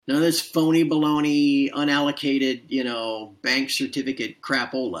None of this phony baloney, unallocated, bank certificate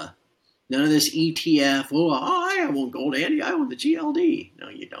crapola. None of this ETF. I own gold, Andy. I own the GLD. No,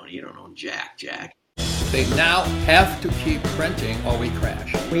 you don't. You don't own Jack. They now have to keep printing or we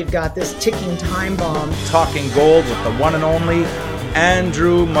crash. We've got this ticking time bomb. Talking gold with the one and only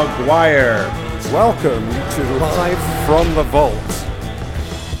Andrew Maguire. Welcome to Live from the Vault.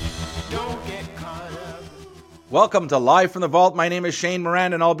 Welcome to Live from the Vault. My name is Shane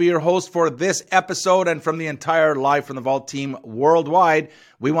Moran, and I'll be your host for this episode. And from the entire Live from the Vault team worldwide,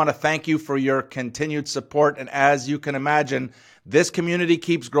 we want to thank you for your continued support. And as you can imagine, this community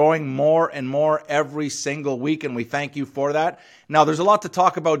keeps growing more and more every single week, and we thank you for that. Now, there's a lot to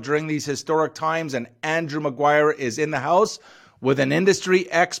talk about during these historic times, and Andrew Maguire is in the house with an industry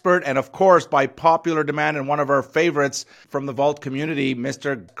expert, and of course, by popular demand and one of our favorites from the Vault community,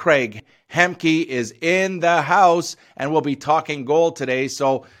 Mr. Craig Hemke is in the house, and we'll be talking gold today.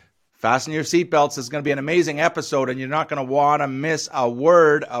 So fasten your seatbelts. It's going to be an amazing episode, and you're not going to want to miss a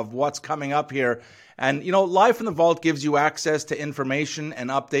word of what's coming up here. And, Live from the Vault gives you access to information and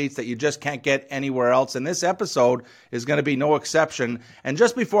updates that you just can't get anywhere else. And this episode is going to be no exception. And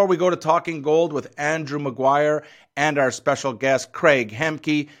just before we go to Talking Gold with Andrew Maguire and our special guest, Craig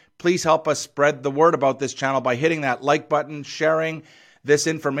Hemke, please help us spread the word about this channel by hitting that like button, sharing this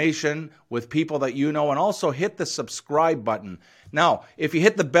information with people that you know, and also hit the subscribe button. Now, if you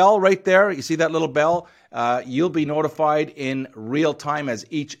hit the bell right there, you see that little bell, you'll be notified in real time as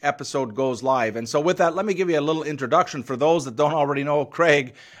each episode goes live. And so with that, let me give you a little introduction for those that don't already know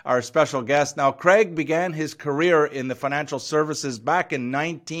Craig, our special guest. Now, Craig began his career in the financial services back in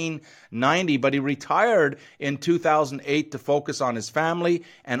 1990, but he retired in 2008 to focus on his family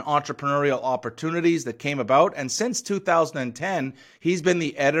and entrepreneurial opportunities that came about. And since 2010, he's been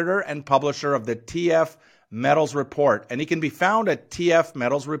the editor and publisher of the TF Metals Report, and he can be found at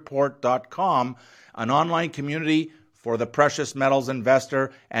tfmetalsreport.com, an online community for the precious metals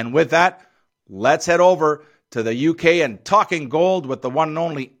investor. And with that, let's head over to the UK and Talking Gold with the one and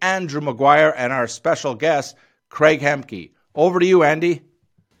only Andrew Maguire and our special guest, Craig Hemke. Over to you, Andy.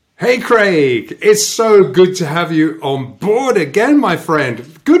 Hey, Craig. It's so good to have you on board again, my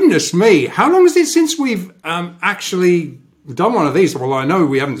friend. Goodness me. How long is it since we've actually done one of these? Well, I know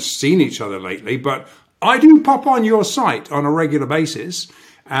we haven't seen each other lately, but I do pop on your site on a regular basis,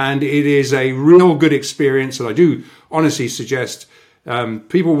 and it is a real good experience. And I do honestly suggest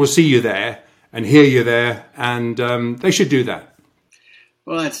people will see you there and hear you there, and they should do that.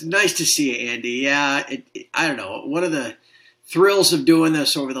 Well, it's nice to see you, Andy. Yeah, I don't know. One of the thrills of doing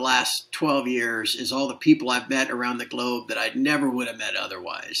this over the last 12 years is all the people I've met around the globe that I never would have met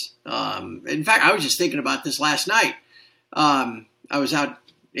otherwise. In fact, I was just thinking about this last night. I was out.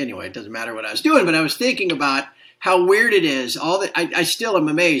 Anyway, it doesn't matter what I was doing, but I was thinking about how weird it is. I still am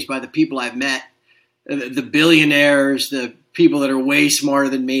amazed by the people I've met, the billionaires, the people that are way smarter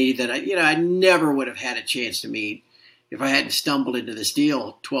than me that I never would have had a chance to meet if I hadn't stumbled into this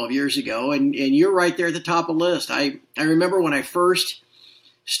deal 12 years ago. And you're right there at the top of the list. I remember when I first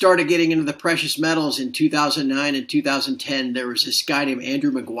started getting into the precious metals in 2009 and 2010, there was this guy named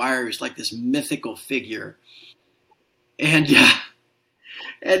Andrew Maguire who's like this mythical figure.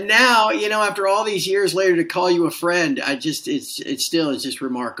 And now, after all these years later, to call you a friend, it's still just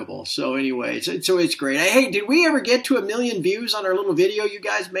remarkable. So anyway, so it's great. Hey, did we ever get to 1 million views on our little video you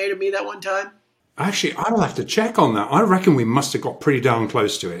guys made of me that one time? Actually, I'll have to check on that. I reckon we must have got pretty darn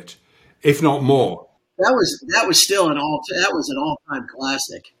close to it, if not more. That was still an all-time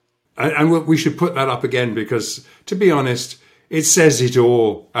classic. And we should put that up again because, to be honest, it says it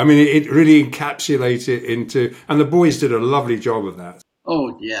all. I mean, it really encapsulates it into, and the boys did a lovely job of that.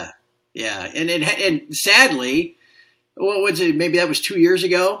 Oh yeah, and sadly, maybe that was 2 years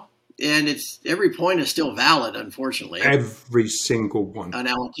ago, and every point is still valid. Unfortunately, every single one.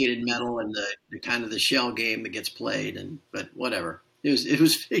 Unallocated metal and the kind of the shell game that gets played, but whatever. It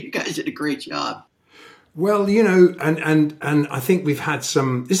was you guys did a great job. Well, and I think we've had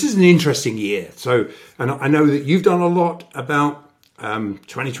this is an interesting year. So, and I know that you've done a lot about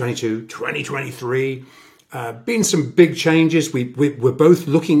 2022, 2023. Been some big changes. We're both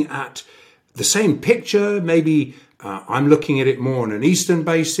looking at the same picture. Maybe I'm looking at it more on an Eastern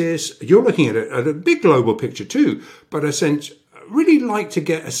basis. You're looking at it at a big global picture too. But really like to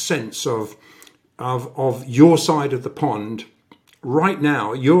get a sense of your side of the pond. Right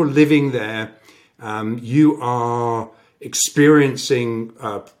now, you're living there. You are experiencing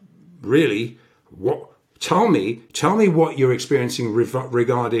really what? Tell me what you're experiencing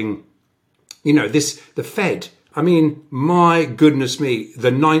regarding. The Fed. I mean, my goodness me,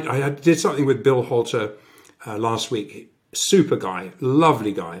 I did something with Bill Halter last week. super guy,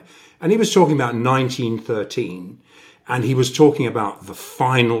 lovely guy. And he was talking about 1913, and he was talking about the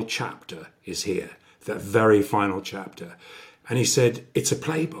final chapter is here, that very final chapter. And he said, it's a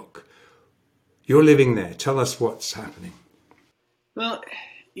playbook. You're living there. Tell us what's happening. Well,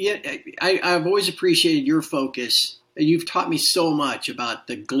 yeah, I've always appreciated your focus. You've taught me so much about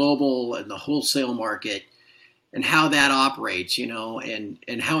the global and the wholesale market and how that operates,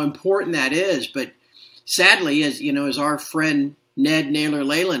 and how important that is. But sadly, as our friend Ned Naylor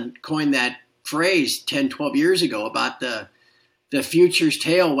Leyland coined that phrase 10, 12 years ago about the future's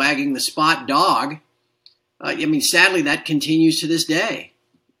tail wagging the spot dog, sadly, that continues to this day.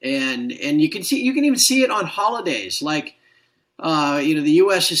 And you can even see it on holidays. Like, the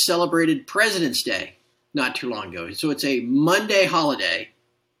U.S. has celebrated President's Day not too long ago. So it's a Monday holiday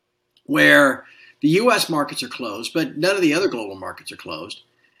where the U.S. markets are closed, but none of the other global markets are closed.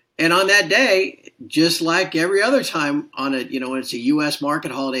 And on that day, just like every other time when it's a U.S.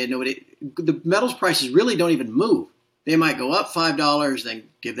 market holiday, the metals prices really don't even move. They might go up $5, then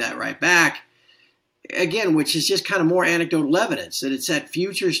give that right back. Again, which is just kind of more anecdotal evidence that it's that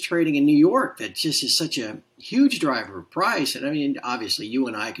futures trading in New York that just is such a huge driver of price. And obviously you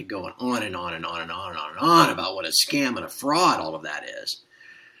and I could go on and on and on and on and on and on about what a scam and a fraud all of that is.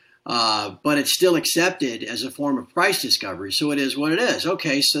 But it's still accepted as a form of price discovery. So it is what it is.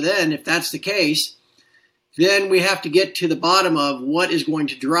 Okay, so then if that's the case, then we have to get to the bottom of what is going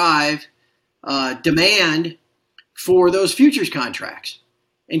to drive demand for those futures contracts.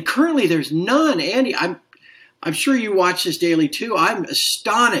 And currently there's none. Andy, I'm sure you watch this daily too. I'm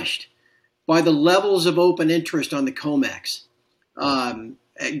astonished by the levels of open interest on the COMEX.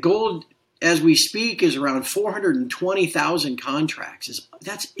 Gold, as we speak, is around 420,000 contracts.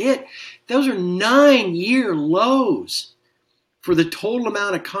 That's it. Those are 9-year lows for the total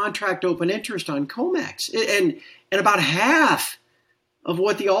amount of contract open interest on COMEX. And about half of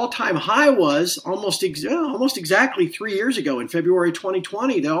what the all-time high was almost exactly 3 years ago in February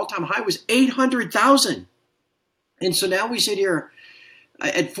 2020. The all-time high was 800,000. And so now we sit here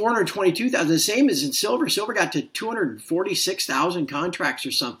at 422,000, the same as in silver. Silver got to 246,000 contracts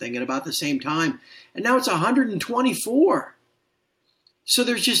or something at about the same time. And now it's 124. So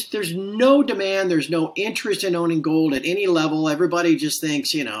there's no demand. There's no interest in owning gold at any level. Everybody just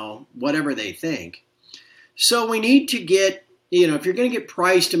thinks, whatever they think. So we need to get, if you're going to get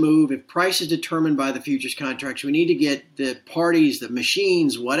price to move, if price is determined by the futures contracts, we need to get the parties, the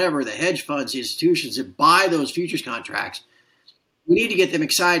machines, whatever, the hedge funds, the institutions that buy those futures contracts. We need to get them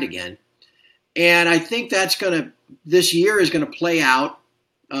excited again. And I think this year is going to play out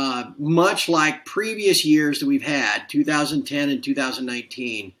much like previous years that we've had, 2010 and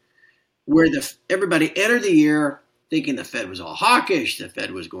 2019, where everybody entered the year thinking the Fed was all hawkish, the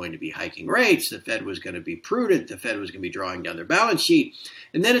Fed was going to be hiking rates, the Fed was going to be prudent, the Fed was going to be drawing down their balance sheet.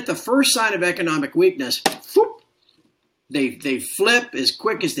 And then at the first sign of economic weakness, whoop, they flip as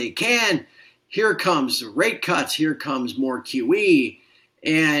quick as they can. Here comes rate cuts, here comes more QE.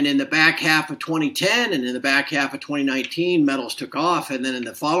 And in the back half of 2010 and in the back half of 2019, metals took off. And then in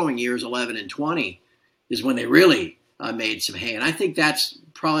the following years, 11 and 20, is when they really made some hay. And I think that's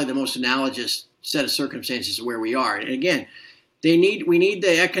probably the most analogous set of circumstances where we are. And again, we need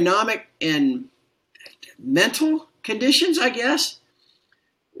the economic and mental conditions, I guess,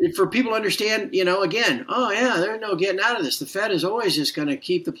 for people to understand, again, there's no getting out of this. The Fed is always just going to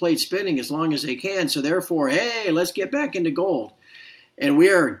keep the plate spinning as long as they can. So therefore, hey, let's get back into gold. And we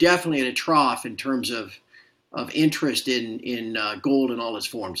are definitely at a trough in terms of interest in gold in all its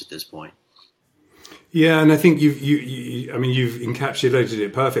forms at this point. Yeah, and I think you've encapsulated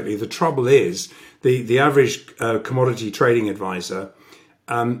it perfectly. The trouble is the average commodity trading advisor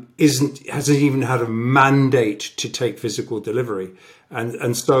hasn't even had a mandate to take physical delivery,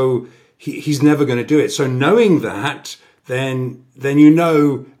 and so he's never going to do it. So knowing that, then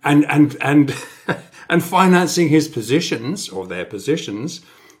and and financing his positions or their positions,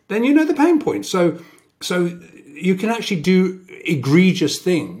 then the pain point. So you can actually do egregious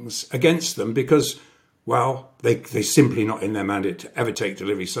things against them because, well, they're simply not in their mandate to ever take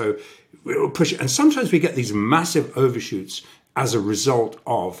delivery. So we'll push it. And sometimes we get these massive overshoots as a result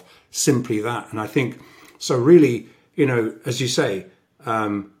of simply that. And I think, so really, as you say,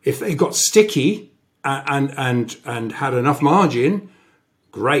 if they got sticky and had enough margin,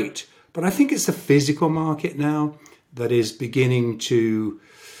 great. But I think it's the physical market now that is beginning to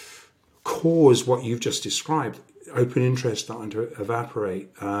cause what you've just described, open interest starting to evaporate.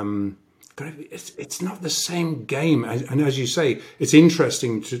 It's not the same game. And as you say, it's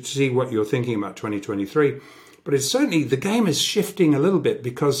interesting to see what you're thinking about 2023. But it's certainly, the game is shifting a little bit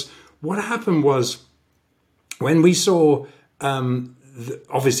because what happened was when we saw,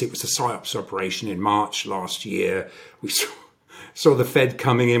 obviously it was the PSYOPS operation in March last year, we saw the Fed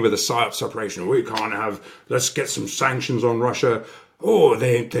coming in with a PSYOPS operation. Let's get some sanctions on Russia. Oh,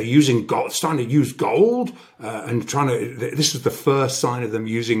 they're using gold, starting to use gold, and this is the first sign of them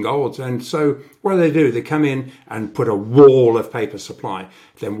using gold. And so what do? They come in and put a wall of paper supply.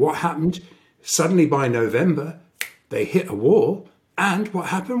 Then what happened? Suddenly by November, they hit a wall. And what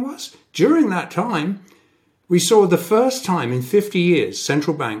happened was, during that time, we saw the first time in 50 years,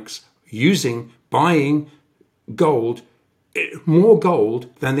 central banks buying gold, more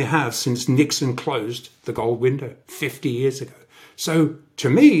gold than they have since Nixon closed the gold window 50 years ago. So to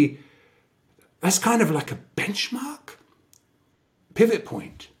me, that's kind of like a benchmark pivot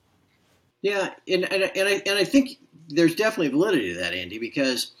point. Yeah, and I think there's definitely validity to that, Andy,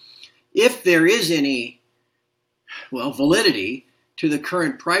 because if there is any, validity to the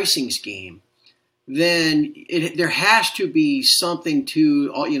current pricing scheme, then there has to be something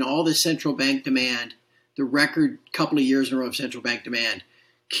to all the central bank demand, the record couple of years in a row of central bank demand,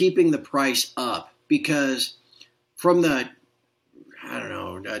 keeping the price up. Because from the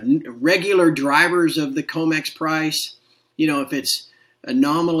regular drivers of the COMEX price, if it's a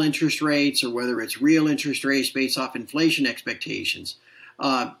nominal interest rates or whether it's real interest rates based off inflation expectations,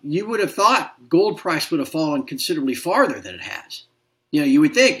 you would have thought gold price would have fallen considerably farther than it has. You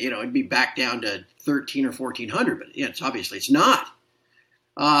would think, it'd be back down to 13 or 1400, but it's not.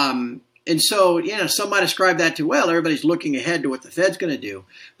 And so, some might ascribe that to, everybody's looking ahead to what the Fed's going to do,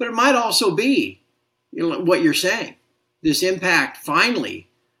 but it might also be, what you're saying, this impact finally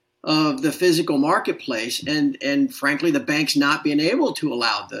of the physical marketplace and frankly, the banks not being able to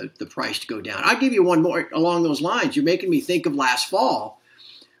allow the price to go down. I'll give you one more along those lines. You're making me think of last fall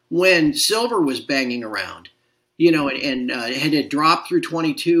when silver was banging around, and it had dropped through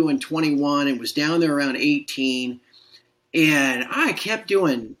 22 and 21 and was down there around 18. And I kept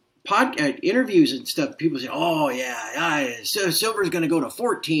doing interviews and stuff. People say, so silver's going to go to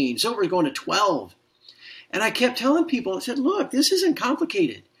 14. Silver's going to 12. And I kept telling people, I said, look, this isn't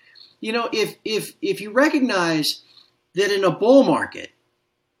complicated. If you recognize that in a bull market,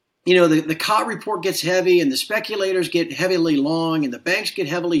 the COT report gets heavy and the speculators get heavily long and the banks get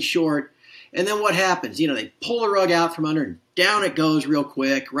heavily short. And then what happens? They pull the rug out from under and down it goes real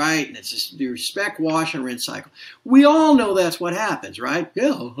quick, right? And it's just your spec wash and rinse cycle. We all know that's what happens, right?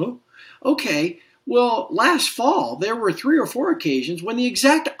 Yeah. Uh-huh. Okay. Well, last fall, there were 3 or 4 occasions when the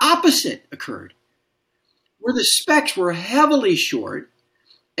exact opposite occurred, where the specs were heavily short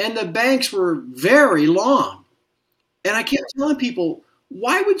and the banks were very long. And I kept telling people,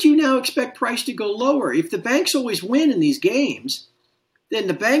 why would you now expect price to go lower? If the banks always win in these games, then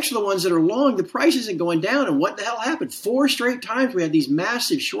the banks are the ones that are long. The price isn't going down. And what the hell happened? 4 straight times we had these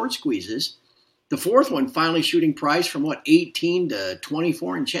massive short squeezes. The fourth one finally shooting price from 18 to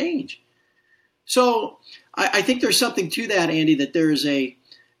 24 and change. So I think there's something to that, Andy, that there's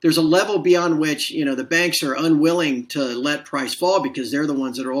a level beyond which, the banks are unwilling to let price fall because they're the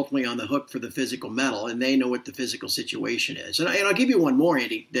ones that are ultimately on the hook for the physical metal and they know what the physical situation is. And I'll give you one more,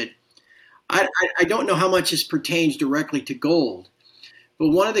 Andy, that I don't know how much this pertains directly to gold, but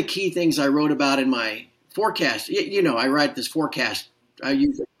one of the key things I wrote about in my forecast, I write this forecast, I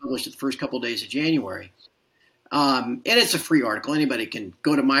usually publish it the first couple of days of January. And it's a free article. Anybody can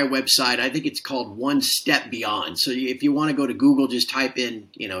go to my website. I think it's called One Step Beyond. So if you want to go to Google, just type in,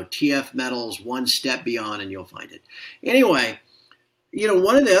 TF Metals One Step Beyond and you'll find it. Anyway,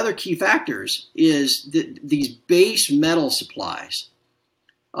 one of the other key factors is these base metal supplies.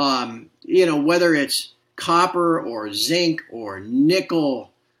 Whether it's copper or zinc or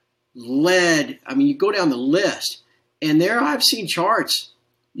nickel, lead. I mean, you go down the list and there I've seen charts,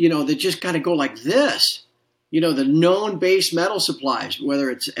 that just kind of go like this. The known base metal supplies,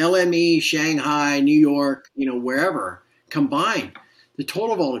 whether it's LME, Shanghai, New York, wherever combined, the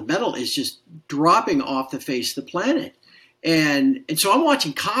total volume of metal is just dropping off the face of the planet. And so I'm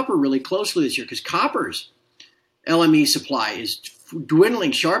watching copper really closely this year because copper's LME supply is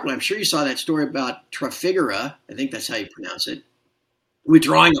dwindling sharply. I'm sure you saw that story about Trafigura. I think that's how you pronounce it.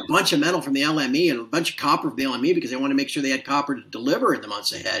 Withdrawing a bunch of metal from the LME and a bunch of copper from the LME because they want to make sure they had copper to deliver in the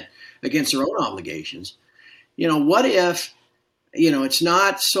months ahead against their own obligations. What if, it's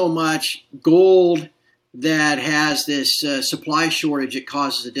not so much gold that has this supply shortage that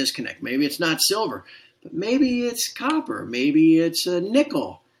causes a disconnect. Maybe it's not silver, but maybe it's copper. Maybe it's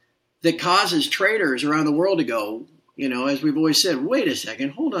nickel that causes traders around the world to go, as we've always said, wait a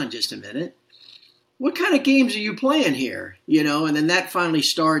second, hold on just a minute. What kind of games are you playing here? And then that finally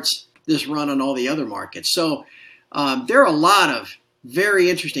starts this run on all the other markets. So there are a lot of very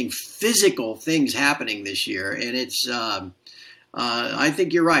interesting physical things happening this year. And it's, I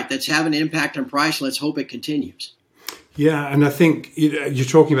think you're right. That's having an impact on price. Let's hope it continues. Yeah. And I think you're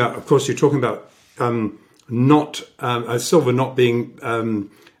talking about, of course, not silver not being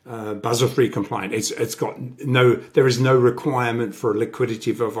Basel III compliant. There is no requirement for a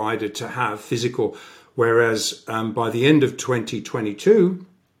liquidity provider to have physical. Whereas by the end of 2022,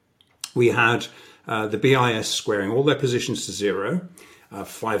 we had the BIS squaring all their positions to zero,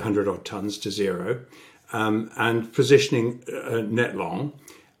 500 odd tons to zero, and positioning net long.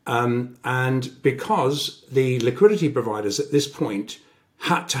 And because the liquidity providers at this point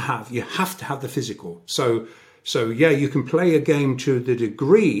you have to have the physical. So yeah, you can play a game to the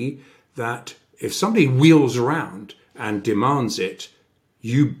degree that if somebody wheels around and demands it,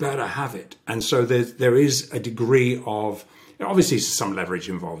 you better have it. And so there is a degree of, obviously some leverage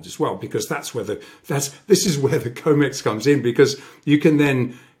involved as well, because this is where the COMEX comes in, because you can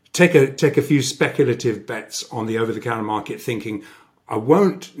then take a few speculative bets on the over-the-counter market, thinking, I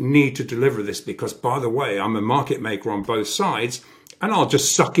won't need to deliver this because, by the way, I'm a market maker on both sides, and I'll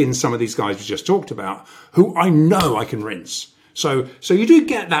just suck in some of these guys we just talked about, who I know I can rinse. So you do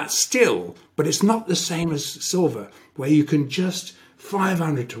get that still, but it's not the same as silver, where you can just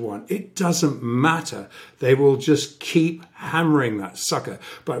 500 to 1. It doesn't matter. They will just keep hammering that sucker.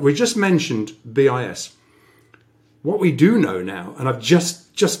 But we just mentioned BIS. What we do know now, and I've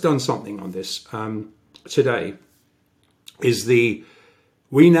just done something on this today, is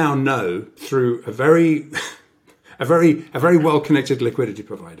we now know through a very well-connected liquidity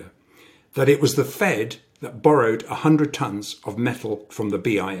provider that it was the Fed that borrowed 100 tons of metal from the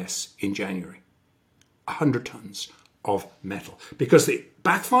BIS in January. 100 tons of metal. Because it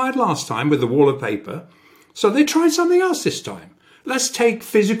backfired last time with the wall of paper, so they tried something else this time. Let's take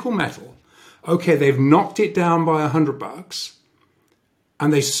physical metal. Okay, they've knocked it down by $100,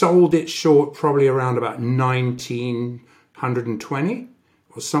 and they sold it short probably around about 1,920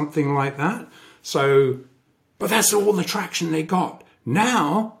 or something like that. So, but that's all the traction they got.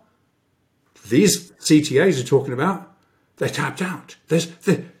 Now, these CTAs are talking about, they're tapped out.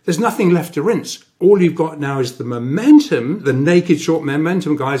 There's nothing left to rinse. All you've got now is the momentum, the naked short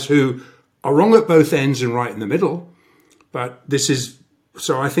momentum guys who are wrong at both ends and right in the middle. But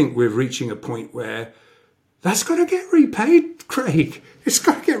so I think we're reaching a point where that's got to get repaid, Craig. It's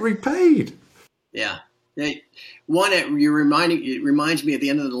got to get repaid. Yeah. It reminds me of the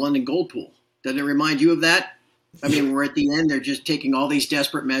end of the London gold pool. Doesn't it remind you of that? I mean, we're at the end. They're just taking all these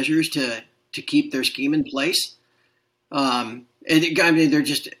desperate measures to keep their scheme in place.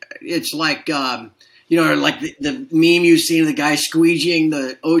 It's like, like the meme you've seen of the guy squeegeeing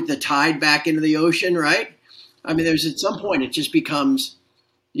the tide back into the ocean, right? I mean, there's at some point it just becomes,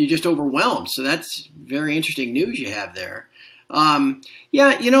 you're just overwhelmed. So that's very interesting news you have there.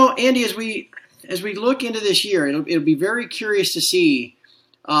 Andy, as we look into this year, it'll be very curious to see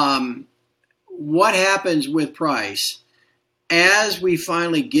what happens with price as we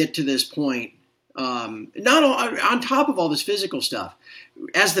finally get to this point. Not on top of all this physical stuff,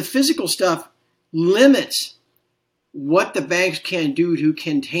 as the physical stuff limits what the banks can do to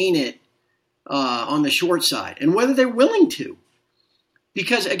contain it on the short side, and whether they're willing to.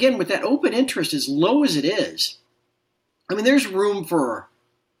 Because again, with that open interest as low as it is, I mean, there's room for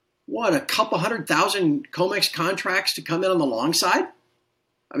a couple 100,000 COMEX contracts to come in on the long side.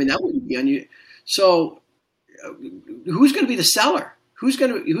 I mean, that wouldn't be unusual. So, who's going to be the seller? Who's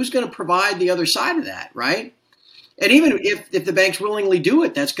going to provide the other side of that, right? And even if the banks willingly do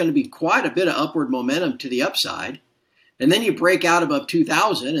it, that's going to be quite a bit of upward momentum to the upside. And then you break out above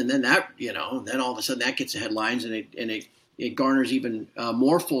 2,000, and then that, then all of a sudden that gets the headlines, and it garners even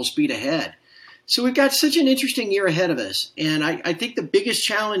more full speed ahead. So we've got such an interesting year ahead of us, and I think the biggest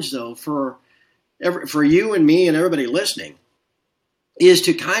challenge, though, for you and me and everybody listening, is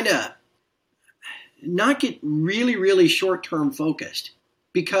to kind of not get really, really short-term focused,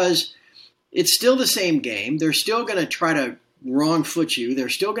 because it's still the same game. They're still going to try to wrong foot you. They're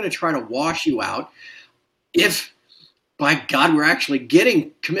still going to try to wash you out. If, by God, we're actually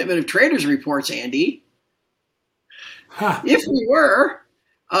getting commitment of traders reports, Andy. If we were,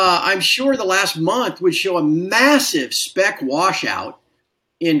 I'm sure the last month would show a massive spec washout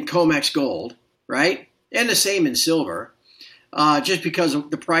in COMEX gold, right? And the same in silver. Just because of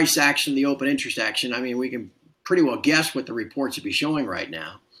the price action, the open interest action. I mean, we can pretty well guess what the reports would be showing right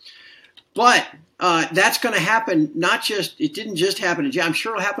now. But that's going to happen. It didn't just happen in January. I'm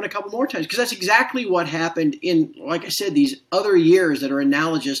sure it'll happen a couple more times, because that's exactly what happened in, like I said, these other years that are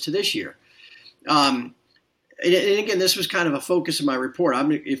analogous to this year. And again, this was kind of a focus of my report. I'll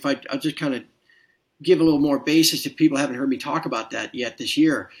just kind of give a little more basis if people haven't heard me talk about that yet this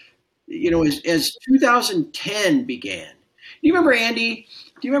year. As 2010 began, do you remember, Andy?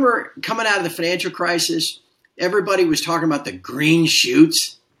 Do you remember coming out of the financial crisis? Everybody was talking about the green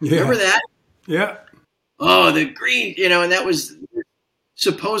shoots. Yeah. Remember that? Yeah. Oh, the green, and that was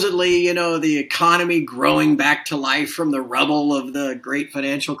supposedly, the economy growing back to life from the rubble of the great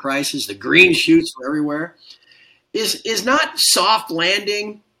financial crisis. The green shoots were everywhere. Is not soft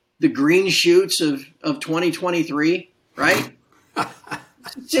landing the green shoots of 2023, right?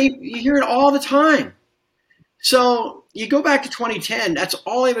 You hear it all the time. So you go back to 2010, that's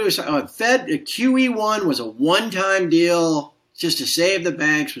all anybody was talking about. QE1 was a one-time deal just to save the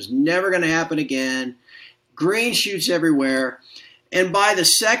banks, was never going to happen again. Green shoots everywhere. And by the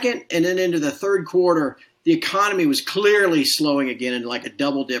second and then into the third quarter, the economy was clearly slowing again into like a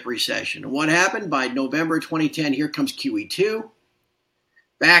double-dip recession. And what happened? By November 2010, here comes QE2.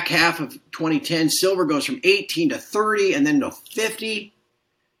 Back half of 2010, silver goes from 18 to 30 and then to 50.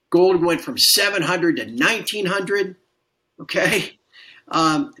 Gold went from 700 to 1900. Okay.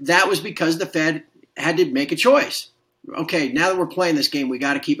 That was because the Fed had to make a choice. Okay, now that we're playing this game, we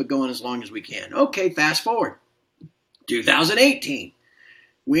got to keep it going as long as we can. Okay, fast forward. 2018.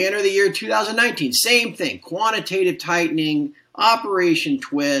 We enter the year 2019. Same thing. Quantitative tightening, Operation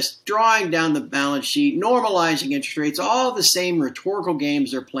Twist, drawing down the balance sheet, normalizing interest rates, all the same rhetorical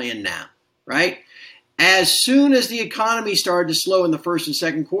games they're playing now, right? As soon as the economy started to slow in the first and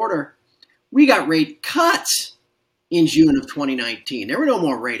second quarter, we got rate cuts in June of 2019. There were no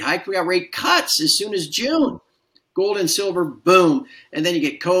more rate hikes. We got rate cuts as soon as June. Gold and silver, boom. And then you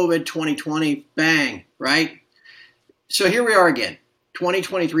get COVID, 2020, bang, right? So here we are again.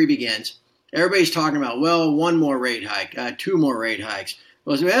 2023 begins. Everybody's talking about, well, one more rate hike, two more rate hikes.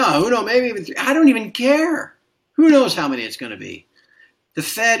 Well, who knows, maybe even three. I don't even care. Who knows how many it's going to be? The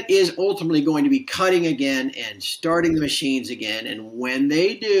Fed is ultimately going to be cutting again and starting the machines again. And when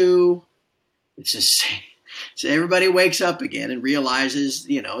they do, it's the same. So everybody wakes up again and realizes,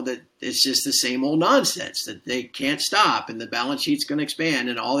 that it's just the same old nonsense, that they can't stop and the balance sheet's going to expand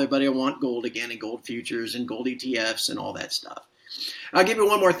and everybody will want gold again and gold futures and gold ETFs and all that stuff. I'll give you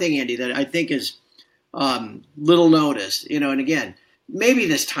one more thing, Andy, that I think is little noticed, and again, maybe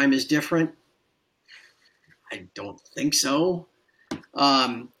this time is different. I don't think so.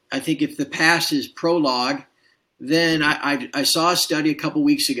 I think if the past is prologue, then I saw a study a couple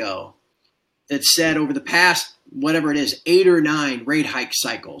weeks ago that said over the past, whatever it is, 8 or 9 rate hike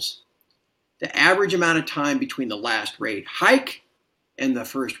cycles, the average amount of time between the last rate hike and the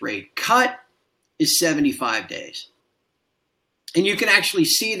first rate cut is 75 days. And you can actually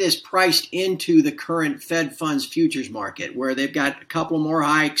see this priced into the current Fed funds futures market, where they've got a couple more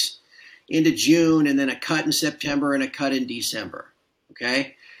hikes into June and then a cut in September and a cut in December.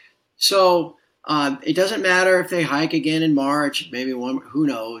 Okay? So it doesn't matter if they hike again in March, maybe one, who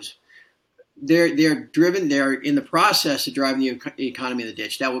knows. They're in the process of driving the economy in the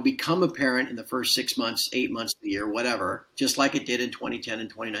ditch. That will become apparent in the first 6 months, 8 months of the year, whatever, just like it did in 2010 and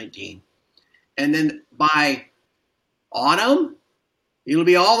 2019. And then by autumn, it'll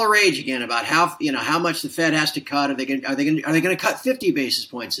be all the rage again about how much the Fed has to cut. Are they going to cut 50 basis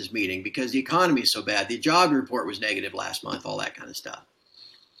points this meeting because the economy is so bad? The job report was negative last month, all that kind of stuff.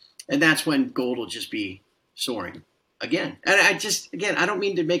 And that's when gold will just be soaring again. And I don't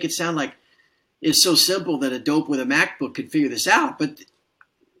mean to make it sound like it's so simple that a dope with a MacBook could figure this out, but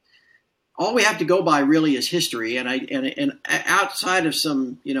all we have to go by really is history. And outside of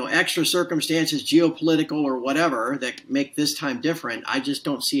some, extra circumstances, geopolitical or whatever, that make this time different, I just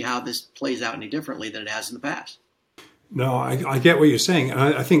don't see how this plays out any differently than it has in the past. No, I get what you're saying. And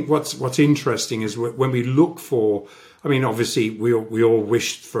I think what's interesting is when we look for, obviously we all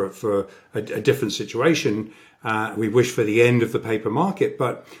wished for a different situation. We wish for the end of the paper market.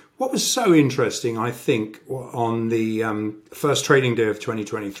 But what was so interesting, I think, on the first trading day of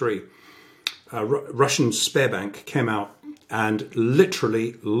 2023, Russian Sberbank came out and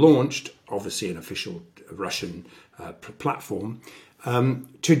literally launched, obviously an official Russian platform,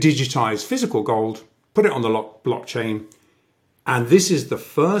 to digitize physical gold, put it on the blockchain. And this is the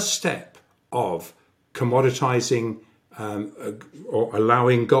first step of commoditizing or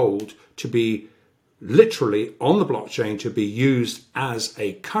allowing gold to be literally on the blockchain, to be used as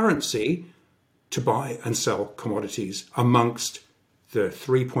a currency to buy and sell commodities amongst the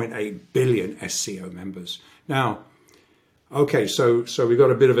 3.8 billion SCO members. Now, okay, so we've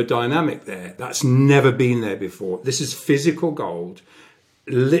got a bit of a dynamic there. That's never been there before. This is physical gold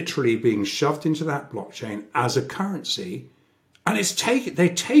literally being shoved into that blockchain as a currency, and they're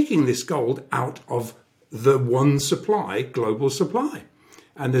taking this gold out of the one supply, global supply.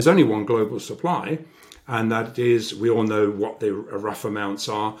 and there's only one global supply. And that is, we all know what the rough amounts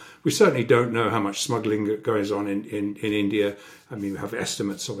are. We certainly don't know how much smuggling goes on in India. I mean, we have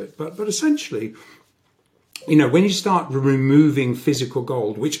estimates of it. But essentially, when you start removing physical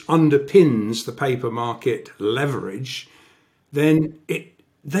gold, which underpins the paper market leverage, then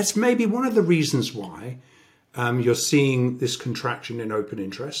that's maybe one of the reasons why you're seeing this contraction in open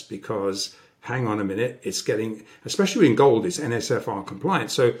interest, because, hang on a minute, it's getting, especially in gold, it's NSFR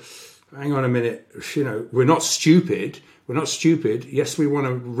compliant. So hang on a minute, we're not stupid. We're not stupid. Yes, we want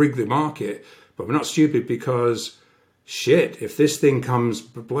to rig the market, but we're not stupid because, shit, if this thing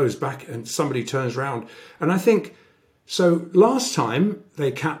blows back and somebody turns around. And I think, so last time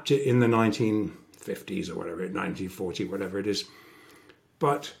they capped it in the 1950s or whatever, 1940, whatever it is.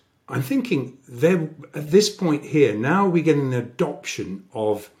 But I'm thinking at this point here, now we get an adoption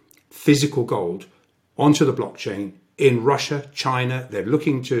of physical gold onto the blockchain in Russia, China. They're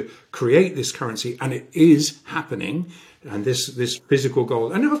looking to create this currency, and it is happening. And this physical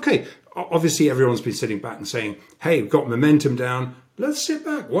gold. And okay, obviously everyone's been sitting back and saying, hey, we've got momentum down. Let's sit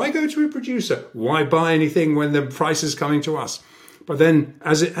back. Why go to a producer? Why buy anything when the price is coming to us? But then,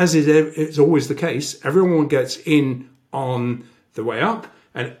 as it's always the case, everyone gets in on the way up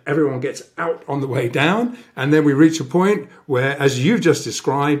and everyone gets out on the way down. And then we reach a point where, as you've just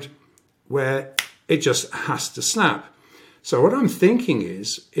described, where it just has to snap. So what I'm thinking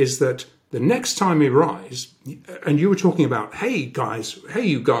is that the next time we rise, and you were talking about, hey, you guys,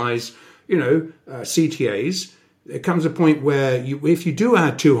 CTAs, there comes a point where if you do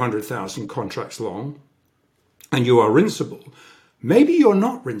add 200,000 contracts long and you are rinsable, maybe you're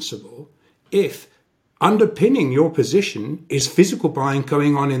not rinsable if underpinning your position is physical buying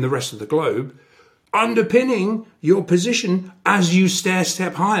going on in the rest of the globe, underpinning your position as you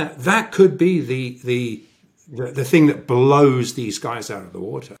step higher. That could be the thing that blows these guys out of the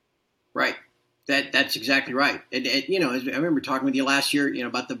water. Right. That's exactly right. I remember talking with you last year,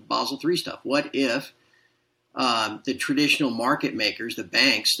 about the Basel III stuff. What if the traditional market makers, the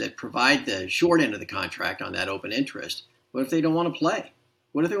banks that provide the short end of the contract on that open interest, what if they don't want to play?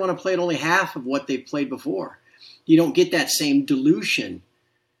 What if they want to play at only half of what they've played before? You don't get that same dilution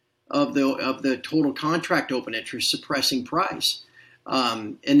of the total contract open interest suppressing price.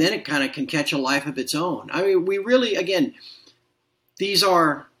 And then it kind of can catch a life of its own. I mean, we really, again, these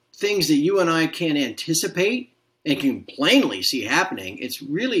are things that you and I can anticipate and can plainly see happening. It's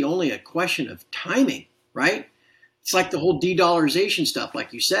really only a question of timing, right? It's like the whole de-dollarization stuff,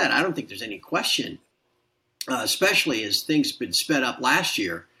 like you said. I don't think there's any question, especially as things been sped up last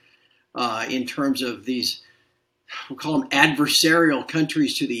year in terms of these, we'll call them adversarial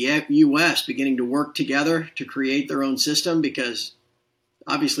countries to the U.S. beginning to work together to create their own system, because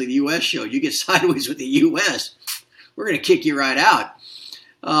obviously the U.S. showed you get sideways with the U.S., we're going to kick you right out.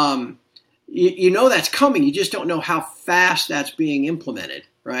 That's coming. You just don't know how fast that's being implemented,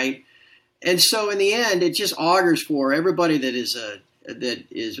 right? And so in the end, it just augurs for everybody that is a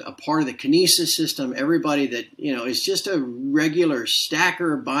part of the Kinesis system, everybody that, is just a regular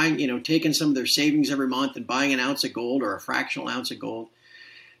stacker buying, taking some of their savings every month and buying an ounce of gold or a fractional ounce of gold.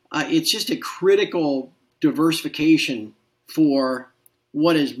 It's just a critical diversification for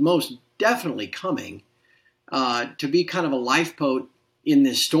what is most definitely coming to be kind of a lifeboat in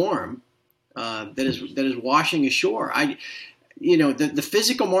this storm that is washing ashore. The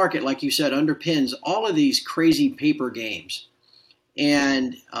physical market, like you said, underpins all of these crazy paper games.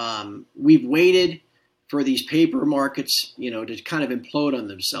 And we've waited for these paper markets, to kind of implode on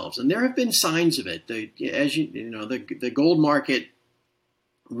themselves. And there have been signs of it. The gold market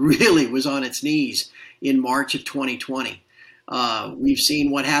really was on its knees in March of 2020. We've seen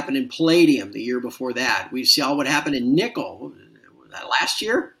what happened in palladium the year before that. We saw what happened in nickel. Was that last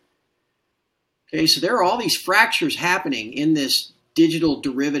year? Okay, so there are all these fractures happening in this digital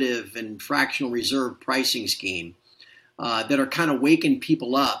derivative and fractional reserve pricing scheme that are kind of waking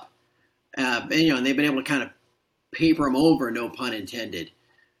people up. And they've been able to kind of paper them over, no pun intended.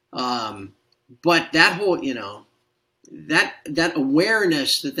 But that whole, that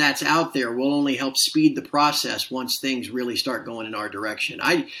awareness that's out there will only help speed the process once things really start going in our direction.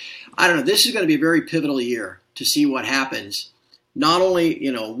 I don't know. This is going to be a very pivotal year to see what happens. Not only,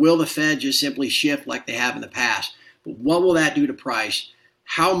 will the Fed just simply shift like they have in the past, but what will that do to price?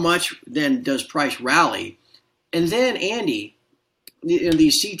 How much then does price rally? And then, Andy,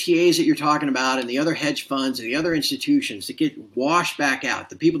 these CTAs that you're talking about and the other hedge funds and the other institutions that get washed back out,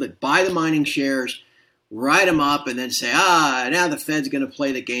 the people that buy the mining shares, write them up, and then say, now the Fed's going to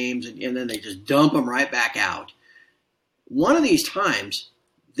play the games, and then they just dump them right back out. One of these times,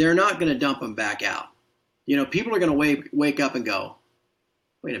 they're not going to dump them back out. People are going to wake up and go,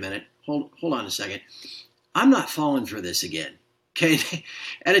 wait a minute, hold on a second. I'm not falling for this again. Okay,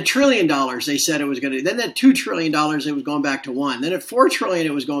 at $1 trillion, they said it was going to. Then at $2 trillion, it was going back to 1. Then at $4 trillion,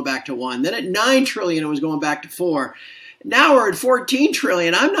 it was going back to 1. Then at $9 trillion, it was going back to 4. Now we're at $14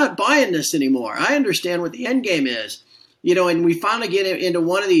 trillion. I'm not buying this anymore. I understand what the end game is, and we finally get into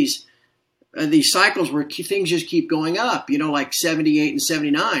one of these cycles where things just keep going up. Like 78 and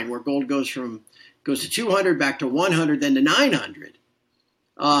 79, where gold goes to 200, back to 100, then to 900.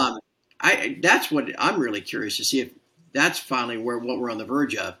 That's what I'm really curious to see if that's finally what we're on the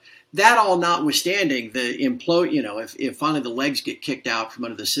verge of. That all notwithstanding, the implode, if finally the legs get kicked out from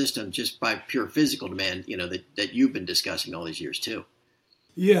under the system just by pure physical demand, that you've been discussing all these years too.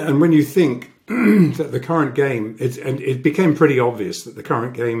 Yeah, and when you think that the current game, it became pretty obvious that the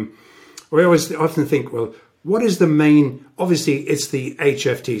current game, we often think, well, what is the main, obviously it's the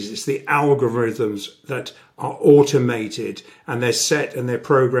HFTs, it's the algorithms that are automated and they're set and they're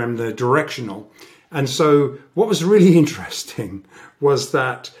programmed, they're directional. And so what was really interesting was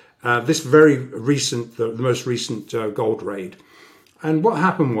that this very recent, the most recent gold raid. And what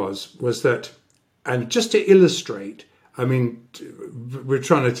happened was that, and just to illustrate, I mean, we're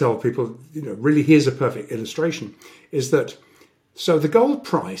trying to tell people, really here's a perfect illustration, is that, so the gold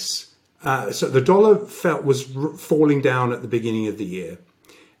price, so the dollar was falling down at the beginning of the year.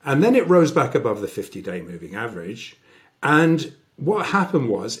 And then it rose back above the 50-day moving average. And what happened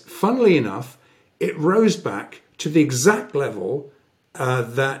was, funnily enough, it rose back to the exact level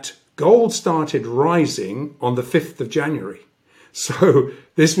that gold started rising on the 5th of January. So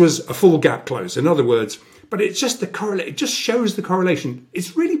this was a full gap close. In other words, but it's just it just shows the correlation.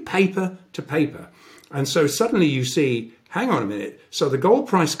 It's really paper to paper. And so suddenly you see, hang on a minute. So the gold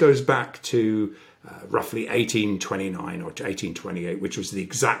price goes back to roughly 1829 or to 1828, which was the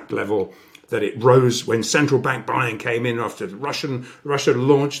exact level that it rose when central bank buying came in after Russia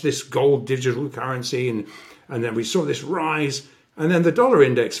launched this gold digital currency, and then we saw this rise, and then the dollar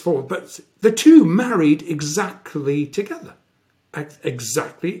index fall. But the two married exactly together,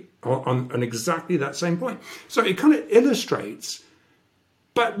 exactly on exactly that same point. So it kind of illustrates,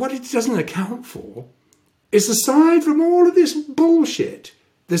 but what it doesn't account for is, aside from all of this bullshit,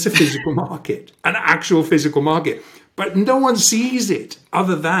 there's a physical market, an actual physical market, but no one sees it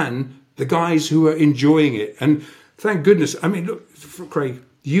other than the guys who are enjoying it. And thank goodness. I mean, look, Craig,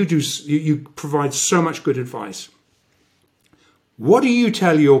 you provide so much good advice. What do you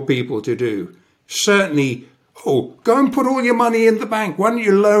tell your people to do? Certainly, go and put all your money in the bank. Why don't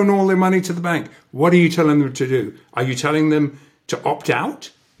you loan all their money to the bank? What are you telling them to do? Are you telling them to opt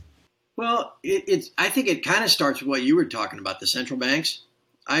out? Well, I think it kind of starts with what you were talking about, the central banks.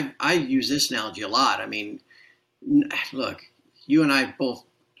 I use this analogy a lot. I mean, look, you and I both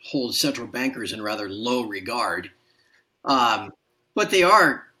hold central bankers in rather low regard. But they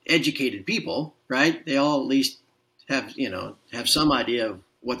are educated people, right? They all at least have some idea of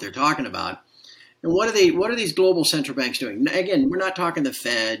what they're talking about. And what are these global central banks doing? Again, we're not talking the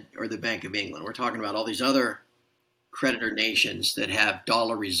Fed or the Bank of England. We're talking about all these other creditor nations that have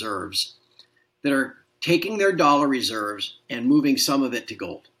dollar reserves that are taking their dollar reserves and moving some of it to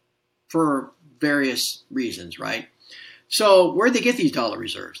gold for various reasons, right? So where'd they get these dollar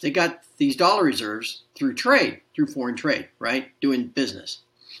reserves? They got these dollar reserves through trade, through foreign trade, right? Doing business.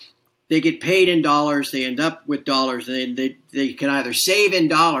 They get paid in dollars. They end up with dollars. They can either save in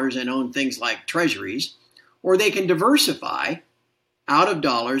dollars and own things like treasuries, or they can diversify out of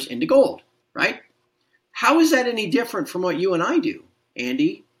dollars into gold, right? How is that any different from what you and I do,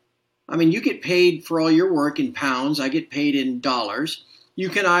 Andy? I mean, you get paid for all your work in pounds. I get paid in dollars. You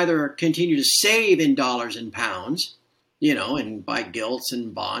can either continue to save in dollars and pounds, and buy gilts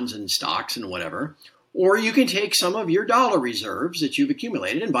and bonds and stocks and whatever. Or you can take some of your dollar reserves that you've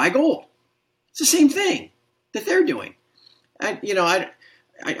accumulated and buy gold. It's the same thing that they're doing. I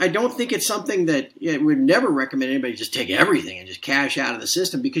don't think it's something that we'd never recommend anybody just take everything and just cash out of the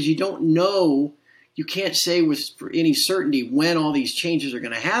system, because you don't know. You can't say for any certainty when all these changes are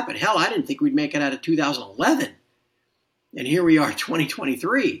going to happen. Hell, I didn't think we'd make it out of 2011. And here we are,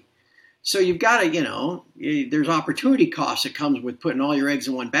 2023. So you've got to, there's opportunity costs that comes with putting all your eggs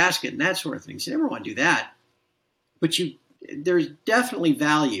in one basket and that sort of thing. So you never want to do that. But there's definitely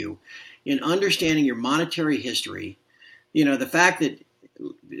value in understanding your monetary history. The fact that,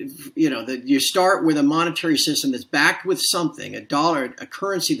 that you start with a monetary system that's backed with something, a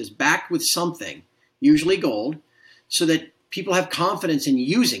currency that's backed with something, usually gold, so that people have confidence in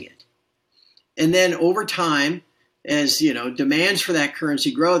using it. And then over time, as demands for that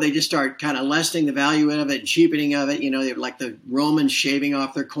currency grow, they just start kind of lessening the value of it and cheapening of it. They're like the Romans shaving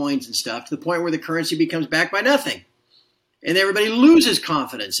off their coins and stuff, to the point where the currency becomes backed by nothing. and everybody loses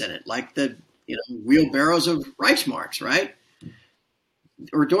confidence in it, like the wheelbarrows of Reichsmarks, right?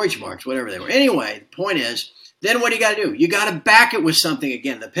 Or Deutschmarks, whatever they were. Anyway, the point is, then what do you got to do? You got to back it with something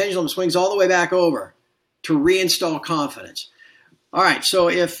again. The pendulum swings all the way back over to reinstall confidence. All right, so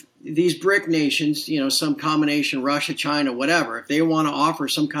if these BRIC nations, some combination, Russia, China, whatever, if they want to offer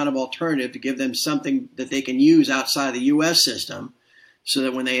some kind of alternative to give them something that they can use outside the U.S. system so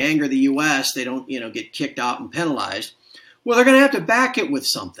that when they anger the U.S., they don't, get kicked out and penalized, well, they're going to have to back it with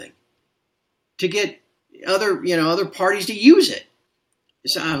something to get other parties to use it.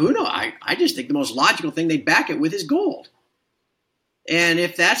 So, who knows? I just think the most logical thing they back it with is gold. And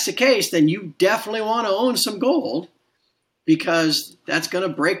if that's the case, then you definitely want to own some gold, because that's going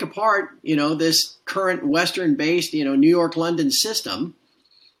to break apart, this current Western-based, New York, London system.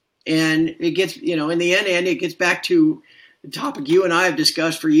 And it gets, in the end, it gets back to the topic you and I have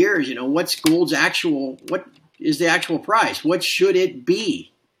discussed for years. What is the actual price? What should it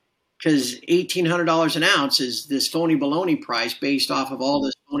be? Because $1,800 an ounce is this phony baloney price based off of all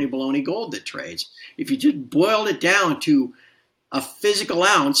this phony baloney gold that trades. If you just boiled it down to a physical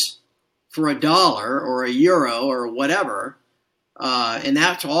ounce for $1 or €1 or whatever, and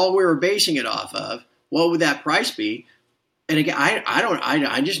that's all we were basing it off of, what would that price be? And again,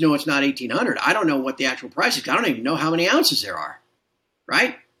 I just know it's not 1,800. I don't know what the actual price is. I don't even know how many ounces there are,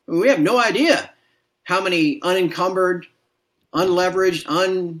 right? I mean, we have no idea how many unencumbered, unleveraged,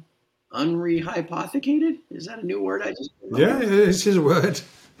 unrehypothecated? Is that a new word? Yeah, it's his word.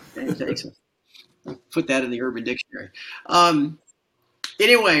 Thanks. Put that in the Urban Dictionary.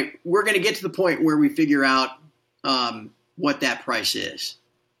 Anyway, we're going to get to the point where we figure out what that price is,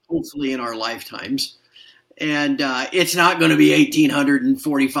 hopefully in our lifetimes. And it's not going to be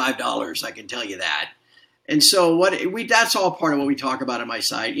 $1,845, I can tell you that. And so that's all part of what we talk about on my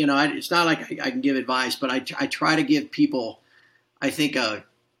site. It's not like I can give advice, but I try to give people, I think, a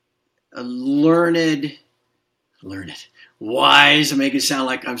learned, wise, and make it sound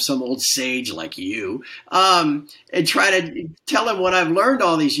like I'm some old sage like you, and try to tell them what I've learned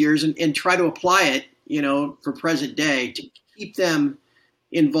all these years and try to apply it, for present day to keep them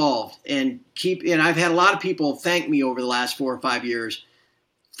involved and I've had a lot of people thank me over the last 4 or 5 years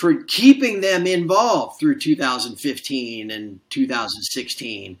for keeping them involved through 2015 and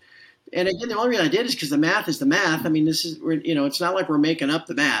 2016. And again, the only reason I did is because the math is the math. I mean, it's not like we're making up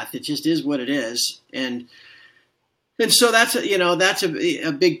the math. It just is what it is. And so that's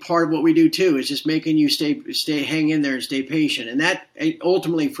a big part of what we do too, is just making you hang in there and stay patient. And that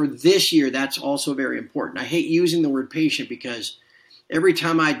ultimately for this year, that's also very important. I hate using the word patient because every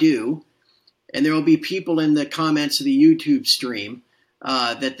time I do, and there will be people in the comments of the YouTube stream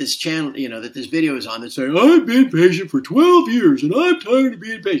that this channel, that this video is on, that say, I've been patient for 12 years and I'm tired of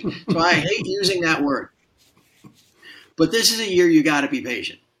being patient. So I hate using that word. But this is a year you got to be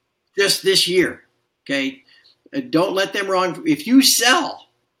patient. Just this year, okay? Don't let them wrong. If you sell,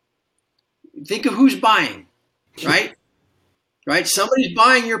 think of who's buying, right? Right? Somebody's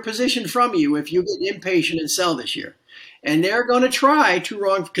buying your position from you if you get impatient and sell this year. And they're going to try to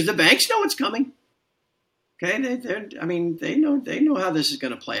wrong, because the banks know it's coming. Okay, they know how this is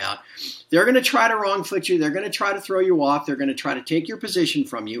going to play out. They're going to try to wrong foot you. They're going to try to throw you off. They're going to try to take your position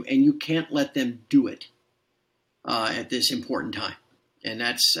from you, and you can't let them do it at this important time. And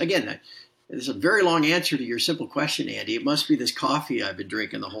that's, again, it's a very long answer to your simple question, Andy. It must be this coffee I've been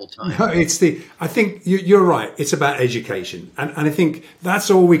drinking the whole time. No, I think you're right. It's about education, and I think that's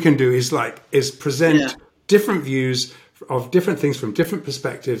all we can do is present different views of different things from different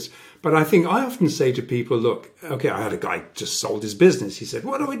perspectives. But I often say to people, look, okay, I had a guy just sold his business. He said,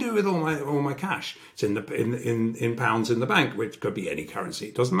 what do we do with all my cash? It's in pounds in the bank, which could be any currency.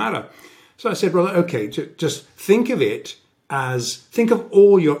 It doesn't matter. So I said, well, okay, just think of it as, think of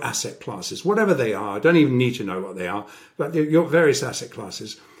all your asset classes, whatever they are. I don't even need to know what they are, but your various asset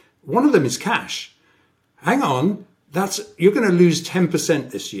classes. One of them is cash. Hang on, you're going to lose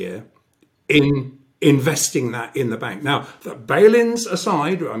 10% this year in investing that in the bank. Now, the bail-ins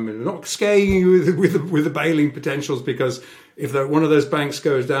aside, I'm not scaring you with the bail-in potentials, because if one of those banks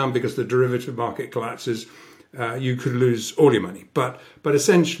goes down because the derivative market collapses, you could lose all your money. But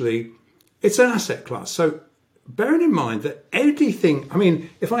essentially, it's an asset class. So bearing in mind that anything,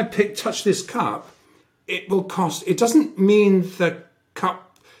 if I touch this cup, it will cost, it doesn't mean the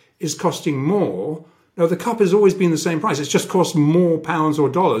cup is costing more. No, the cup has always been the same price. It's just cost more pounds or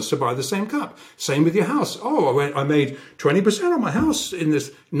dollars to buy the same cup. Same with your house. Oh, I made 20% on my house in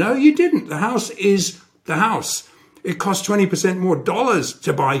this. No, you didn't. The house is the house. It costs 20% more dollars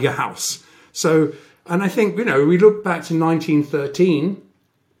to buy your house. So, and I think, we look back to 1913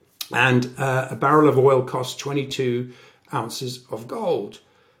 and a barrel of oil cost 22 ounces of gold.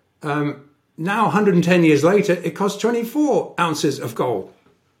 Now, 110 years later, it costs 24 ounces of gold.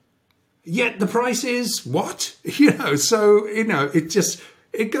 Yet the price is what? It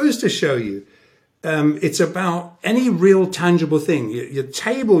goes to show you. It's about any real tangible thing. Your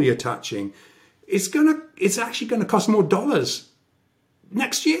table you're touching, it's actually going to cost more dollars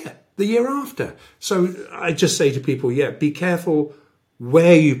next year, the year after. So I just say to people, be careful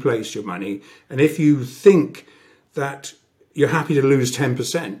where you place your money. And if you think that you're happy to lose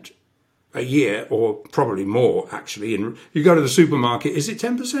 10% a year, or probably more, actually, and you go to the supermarket, is it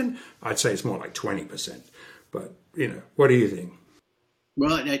 10%? I'd say it's more like 20%. But, what do you think?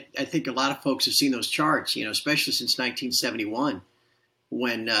 Well, I think a lot of folks have seen those charts, especially since 1971,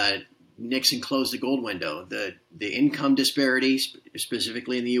 when Nixon closed the gold window. The income disparities,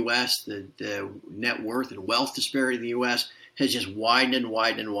 specifically in the U.S., the net worth and wealth disparity in the U.S. has just widened and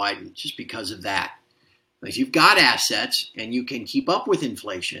widened and widened just because of that. If you've got assets and you can keep up with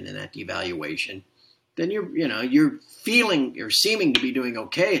inflation and that devaluation, then you're feeling or seeming to be doing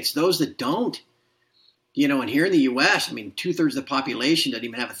okay. It's those that don't. And here in the U.S., 2/3 of the population doesn't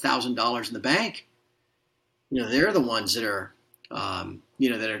even have $1,000 in the bank. They're the ones that are,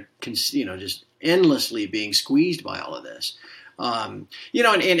 just endlessly being squeezed by all of this. And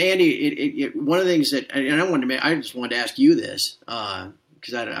Andy, one of the things that, I just wanted to ask you this,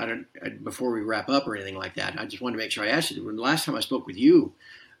 because I don't, before we wrap up or anything like that, I just wanted to make sure I asked you. When the last time I spoke with you,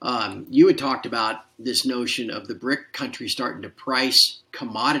 you had talked about this notion of the BRIC countries starting to price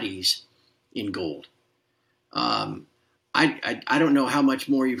commodities in gold. I don't know how much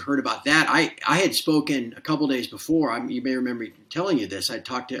more you've heard about that. I had spoken a couple days before. You may remember me telling you this. I'd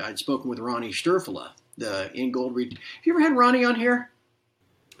spoken with Ronnie Sturfula, the In Gold. Have you ever had Ronnie on here?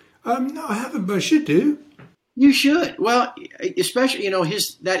 No, I haven't, but I should do. You should. Well, especially,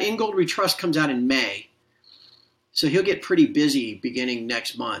 that In Gold Trust comes out in May. So he'll get pretty busy beginning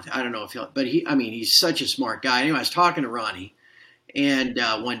next month. I don't know if but he's such a smart guy. Anyway, I was talking to Ronnie and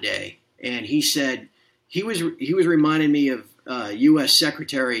one day, and he said he was reminding me of U.S.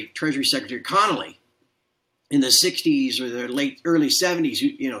 Treasury Secretary Connolly in the 60s or the early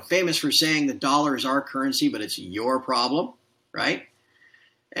 70s, famous for saying the dollar is our currency, but it's your problem, right?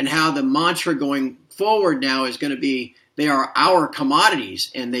 And how the mantra going forward now is going to be, they are our commodities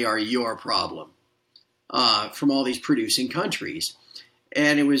and they are your problem, from all these producing countries.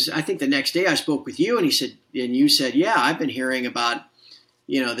 And it was, I think the next day I spoke with you and you said, yeah, I've been hearing about,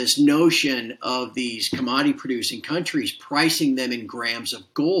 this notion of these commodity producing countries pricing them in grams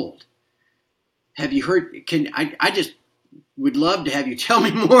of gold. Have you heard, I just would love to have you tell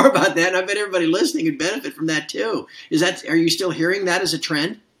me more about that. And I bet everybody listening would benefit from that too. Are you still hearing that as a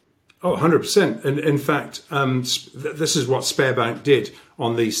trend? Oh, 100%. And in fact, this is what Sberbank did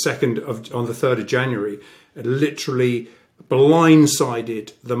on the 3rd of January. It literally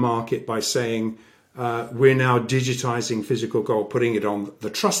blindsided the market by saying, we're now digitizing physical gold, putting it on the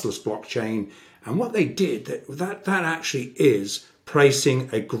trustless blockchain. And what they did, that actually is placing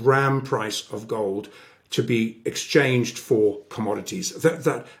a gram price of gold to be exchanged for commodities.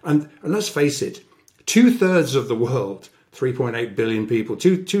 And let's face it, 2/3 of the world, 3.8 billion people,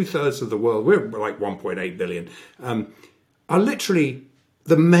 two-thirds of the world, we're like 1.8 billion, are literally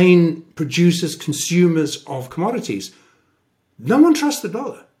the main producers, consumers of commodities. No one trusts the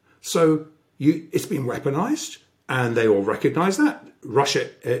dollar. So it's been weaponized, and they all recognize that. Russia,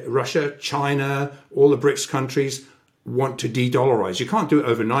 China, all the BRICS countries want to de-dollarize. You can't do it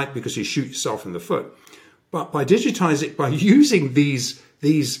overnight because you shoot yourself in the foot. But by digitizing, by using these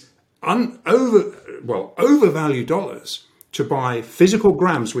overvalued dollars to buy physical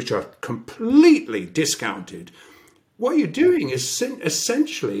grams, which are completely discounted, what you're doing is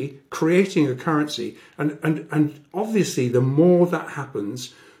essentially creating a currency. And obviously, the more that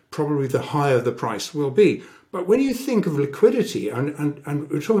happens, probably the higher the price will be. But when you think of liquidity, and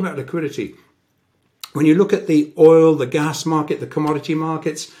we're talking about liquidity, when you look at the oil, the gas market, the commodity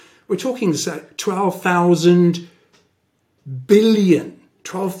markets, we're talking 12,000 billion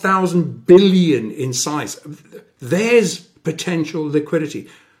in size. There's potential liquidity.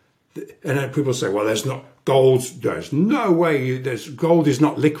 And then people say, well, there's no way, gold is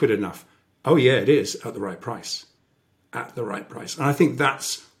not liquid enough. Oh yeah, it is at the right price. At the right price. And I think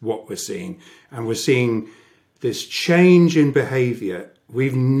that's what we're seeing. And we're seeing this change in behavior.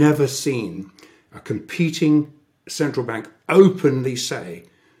 We've never seen a competing central bank openly say,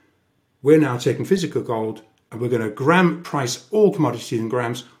 we're now taking physical gold and we're going to gram price all commodities in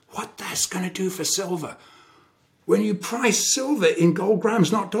grams. What that's going to do for silver? When you price silver in gold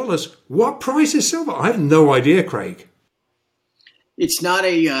grams, not dollars, what price is silver? I have no idea, Craig. It's not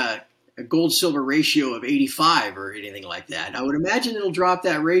a a gold silver ratio of 85 or anything like that. I would imagine it'll drop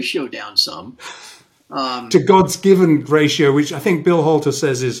that ratio down some. To God's given ratio, which I think Bill Halter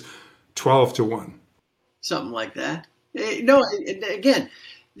says is 12 to 1. Something like that. No, again,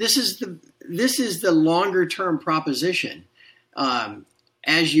 this is the longer term proposition.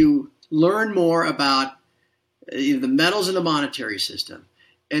 As you learn more about the metals in the monetary system,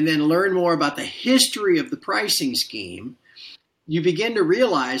 and then learn more about the history of the pricing scheme, you begin to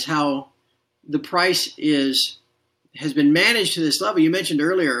realize how the price has been managed to this level. You mentioned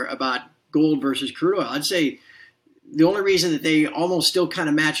earlier about gold versus crude oil. I'd say the only reason that they almost still kind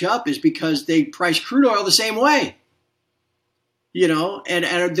of match up is because they price crude oil the same way.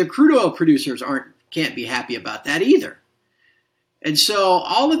 And the crude oil producers can't be happy about that either. And so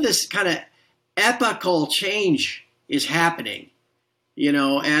all of this kind of epochal change is happening,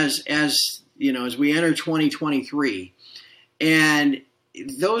 as we enter 2023. And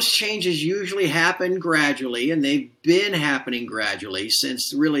those changes usually happen gradually, and they've been happening gradually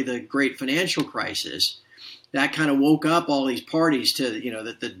since really the great financial crisis. That kind of woke up all these parties to,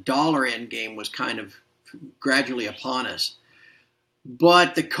 that the dollar end game was kind of gradually upon us.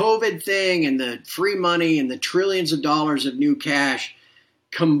 But the COVID thing and the free money and the trillions of dollars of new cash,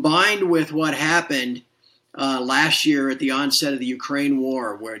 combined with what happened last year at the onset of the Ukraine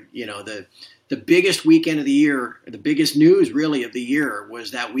war, where, the biggest weekend of the year, the biggest news really of the year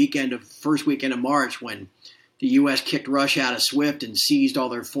was that first weekend of March, when the U.S. kicked Russia out of SWIFT and seized all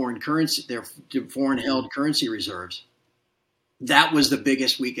their foreign held currency reserves. That was the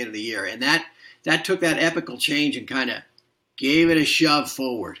biggest weekend of the year. And that took that epochal change and kind of gave it a shove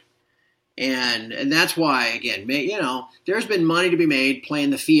forward. And that's why, again, there's been money to be made playing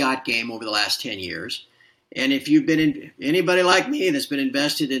the fiat game over the last 10 years. And if you've been anybody like me that's been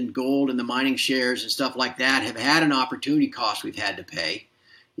invested in gold and the mining shares and stuff like that, have had an opportunity cost we've had to pay,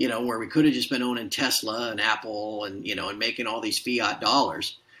 where we could have just been owning Tesla and Apple and, and making all these fiat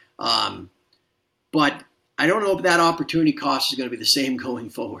dollars. But I don't know if that opportunity cost is going to be the same going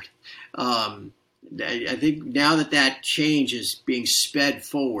forward. I think now that change is being sped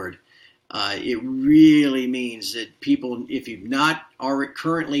forward, it really means that people, if you've not are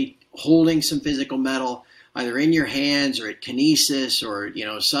currently holding some physical metal, either in your hands or at Kinesis or,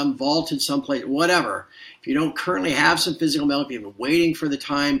 some vault in some place, whatever. If you don't currently have some physical metal, if you've been waiting for the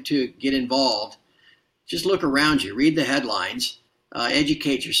time to get involved, just look around you, read the headlines,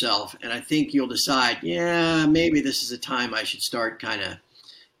 educate yourself. And I think you'll decide, maybe this is a time I should start kind of,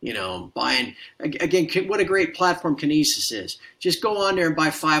 buying. Again, what a great platform Kinesis is. Just go on there and buy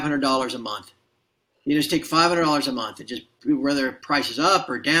 $500 a month. You just take $500 a month and just, whether price is up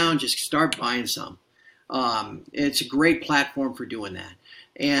or down, just start buying some. It's a great platform for doing that.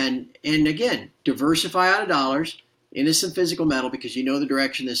 And again, diversify out of dollars into some physical metal because you know the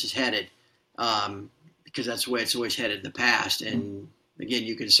direction this is headed, because that's the way it's always headed in the past. And again,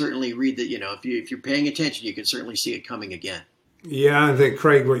 you can certainly read that, if you're paying attention, you can certainly see it coming again. Yeah, I think,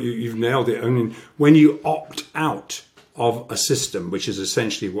 Craig, you've nailed it. I mean, when you opt out of a system, which is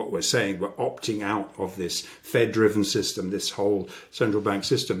essentially what we're saying, we're opting out of this Fed-driven system, this whole central bank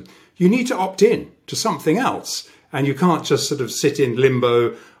system, you need to opt in to something else. And you can't just sort of sit in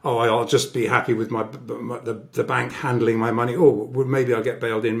limbo, I'll just be happy with the bank handling my money. Well, maybe I'll get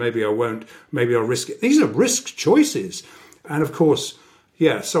bailed in, maybe I won't, maybe I'll risk it. These are risk choices. And of course,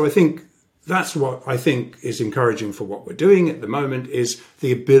 so I think that's what I think is encouraging for what we're doing at the moment, is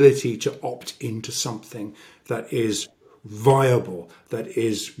the ability to opt into something that is viable, that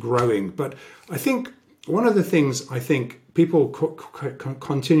is growing. But I think one of the things I think people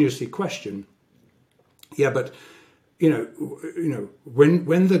continuously question, but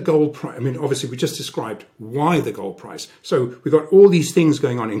when the gold price, I mean, obviously we just described why the gold price. So we've got all these things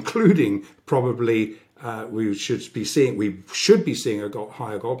going on, including probably we should be seeing a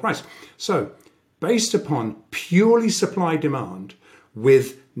higher gold price. So based upon purely supply demand,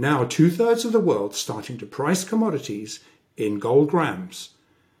 with now 2/3 of the world starting to price commodities in gold grams,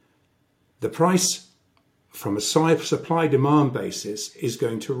 the price from a supply demand basis is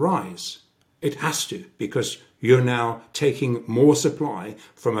going to rise. It has to, because you're now taking more supply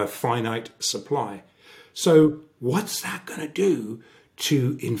from a finite supply. So what's that going to do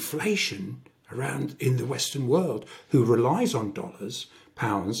to inflation around in the Western world, who relies on dollars,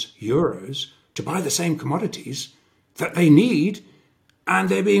 pounds, euros to buy the same commodities that they need, and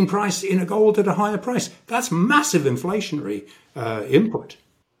they're being priced in a gold at a higher price? That's massive inflationary input.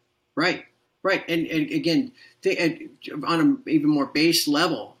 Right. And again, on an even more base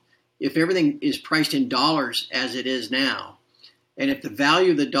level, if everything is priced in dollars as it is now, and if the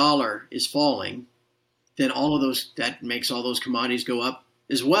value of the dollar is falling, then that makes all those commodities go up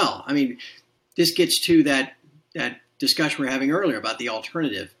as well. I mean, this gets to that discussion we were having earlier about the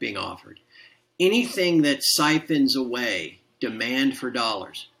alternative being offered. Anything that siphons away demand for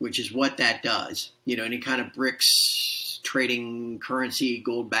dollars, which is what that does, any kind of BRICS trading currency,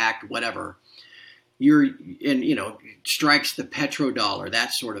 gold backed, whatever, strikes the petrodollar,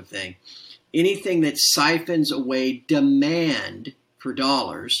 that sort of thing. Anything that siphons away demand for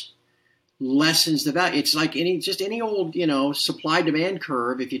dollars lessens the value. It's like any old, supply demand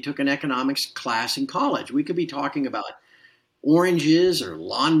curve. If you took an economics class in college, we could be talking about oranges or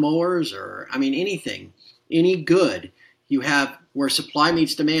lawnmowers or, anything, any good. You have where supply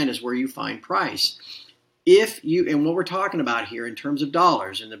meets demand is where you find price. And what we're talking about here in terms of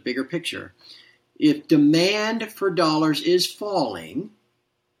dollars in the bigger picture, if demand for dollars is falling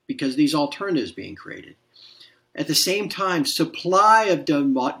because these alternatives being created, at the same time, supply of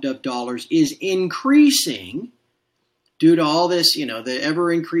dollars is increasing due to all this, the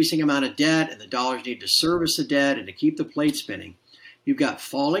ever-increasing amount of debt, and the dollars need to service the debt and to keep the plate spinning. You've got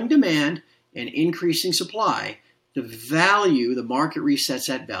falling demand and increasing supply. The value, the market resets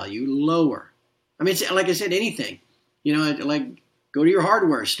that value lower. It's like I said, anything. Like go to your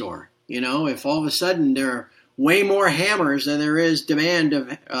hardware store. If all of a sudden there are way more hammers than there is demand of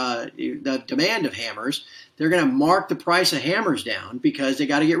the demand of hammers, they're going to mark the price of hammers down because they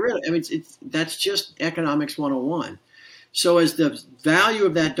got to get rid of it. That's just economics 101. So as the value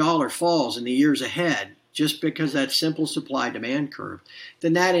of that dollar falls in the years ahead, just because that simple supply demand curve,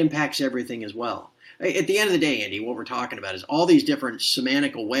 then that impacts everything as well. At the end of the day, Andy, what we're talking about is all these different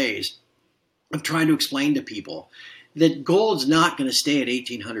semantical ways of trying to explain to people that gold's not going to stay at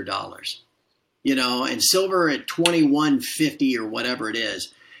 $1,800. And silver at $21.50 or whatever it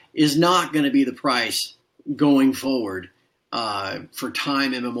is not going to be the price going forward for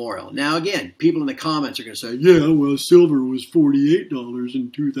time immemorial. Now, again, people in the comments are going to say, yeah, well, silver was $48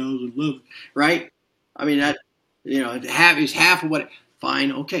 in 2011, right? That, is half of what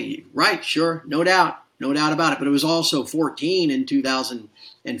fine. Okay. Right. Sure. No doubt about it. But it was also 14 in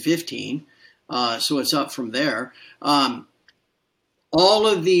 2015. So it's up from there. All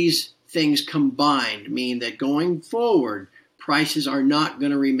of these things combined mean that going forward, prices are not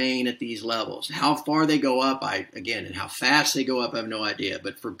going to remain at these levels. How far they go up, and how fast they go up, I have no idea.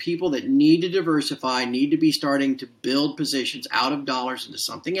 But for people that need to diversify, need to be starting to build positions out of dollars into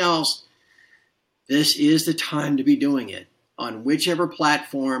something else, this is the time to be doing it on whichever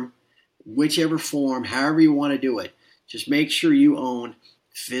platform, whichever form, however you want to do it. Just make sure you own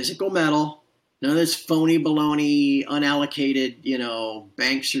physical metal. None of this phony baloney, unallocated,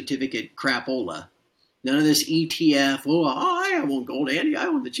 bank certificate crapola. None of this ETF. Oh, I own gold, Andy. I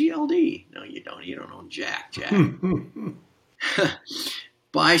own the GLD. No, you don't. You don't own Jack.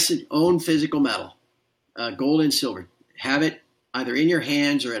 Own physical metal, gold and silver. Have it either in your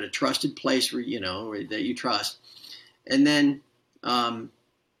hands or at a trusted place where that you trust, and then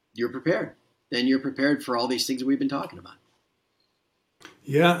you're prepared. Then you're prepared for all these things that we've been talking about.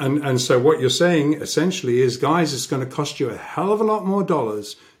 Yeah, and so what you're saying essentially is, guys, it's going to cost you a hell of a lot more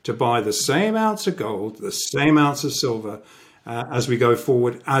dollars to buy the same ounce of gold, the same ounce of silver as we go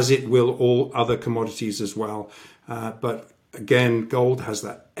forward, as it will all other commodities as well. But again, gold has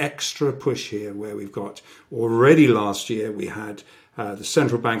that extra push here where we've got already last year we had the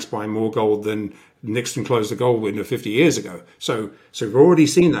central banks buying more gold than Nixon closed the gold window 50 years ago. So we've already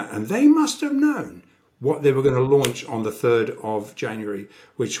seen that. And they must have known what they were going to launch on the 3rd of January,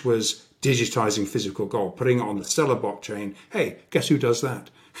 which was digitizing physical gold, putting it on the Stellar blockchain. Hey, guess who does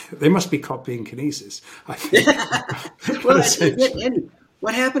that? They must be copying Kinesis, I think. Well, and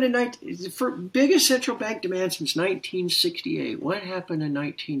what happened for biggest central bank demand since 1968? What happened in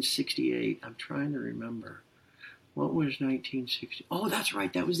 1968? I'm trying to remember. What was 1960? Oh, that's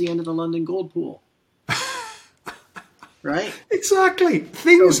right. That was the end of the London gold pool. Right? Exactly.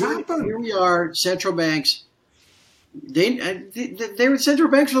 Things happen. Here we are, central banks. They were central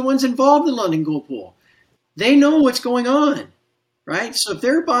banks are the ones involved in the London gold pool. They know what's going on, right? So if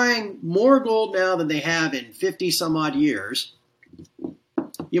they're buying more gold now than they have in 50 some odd years,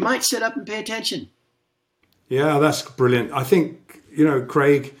 you might sit up and pay attention. Yeah, that's brilliant. I think,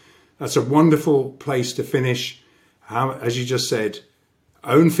 Craig, that's a wonderful place to finish. As you just said,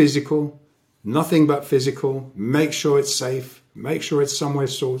 own physical, nothing but physical. Make sure it's safe. Make sure it's somewhere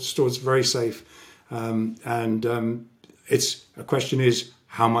stored very safe. It's a question is,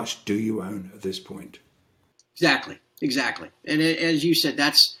 how much do you own at this point? Exactly. And as you said,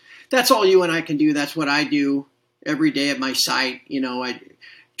 that's all you and I can do. That's what I do every day at my site. I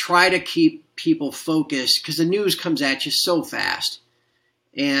try to keep people focused because the news comes at you so fast.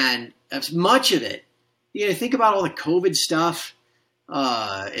 And as much of it, think about all the COVID stuff.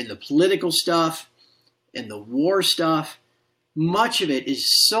 and the political stuff and the war stuff, much of it is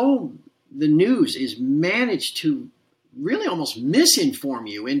the news is managed to really almost misinform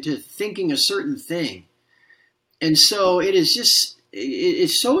you into thinking a certain thing. And so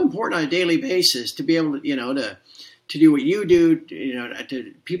it's so important on a daily basis to be able to, to do what you do,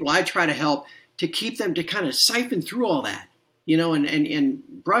 to people I try to help, to keep them to kind of siphon through all that,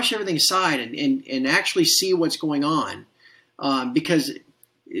 and brush everything aside and actually see what's going on. Because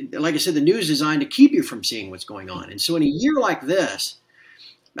like I said, the news is designed to keep you from seeing what's going on. And so in a year like this,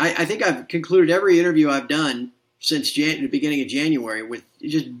 I think I've concluded every interview I've done since the beginning of January with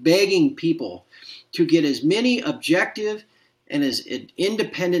just begging people to get as many objective and as an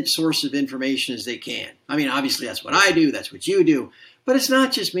independent source of information as they can. I mean, obviously that's what I do, that's what you do, but it's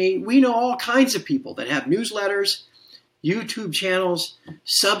not just me. We know all kinds of people that have newsletters, YouTube channels,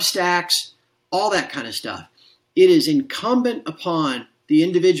 Substacks, all that kind of stuff. It is incumbent upon the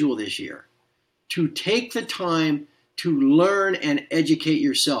individual this year to take the time to learn and educate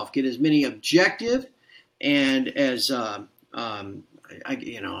yourself. Get as many objective and as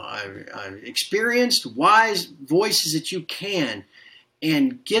experienced, wise voices that you can,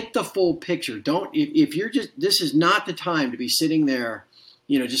 and get the full picture. This is not the time to be sitting there,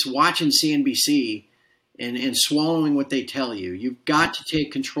 just watching CNBC and swallowing what they tell you. You've got to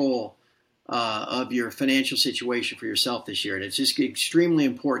take control of your financial situation for yourself this year. And it's just extremely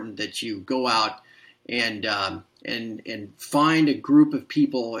important that you go out and find a group of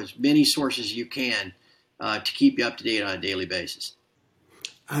people, as many sources as you can, to keep you up to date on a daily basis.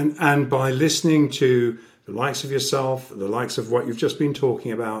 And by listening to the likes of yourself, the likes of what you've just been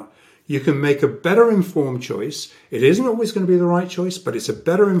talking about, you can make a better informed choice. It isn't always going to be the right choice, but it's a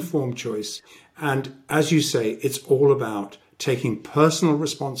better informed choice. And as you say, it's all about taking personal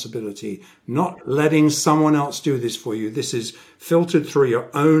responsibility, not letting someone else do this for you. This is filtered through your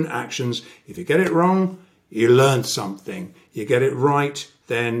own actions. If you get it wrong, you learn something. You get it right,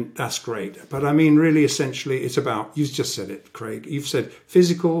 then that's great. But I mean, really, essentially, it's about, you've just said it, Craig. You've said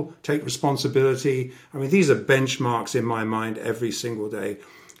physical, take responsibility. I mean, these are benchmarks in my mind every single day.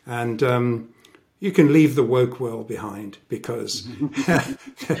 And you can leave the woke world behind because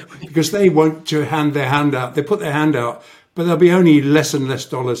they want to hand their hand out. They put their hand out, but there'll be only less and less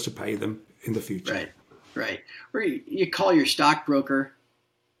dollars to pay them in the future. Right. Or you call your stockbroker,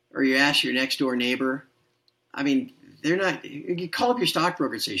 or you ask your next door neighbor. I mean, you call up your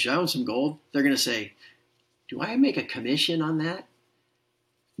stockbroker and say, should I own some gold? They're going to say, do I make a commission on that?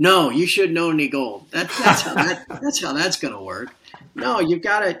 No, you shouldn't own any gold. That's how that's going to work. No, you've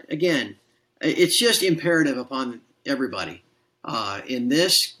got to, again, it's just imperative upon everybody. In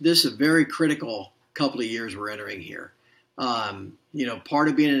this is a very critical couple of years we're entering here. Part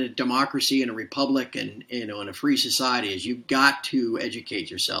of being in a democracy and a republic and, in a free society is you've got to educate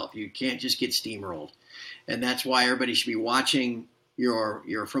yourself. You can't just get steamrolled. And that's why everybody should be watching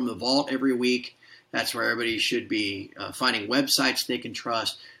your From the Vault every week. That's where everybody should be finding websites they can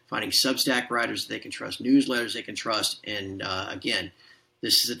trust, finding Substack writers they can trust, newsletters they can trust. And again,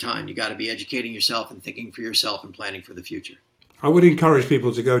 this is the time. You got to be educating yourself and thinking for yourself and planning for the future. I would encourage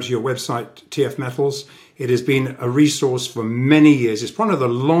people to go to your website, TF Metals. It has been a resource for many years. It's one of the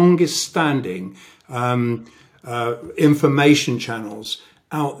longest standing information channels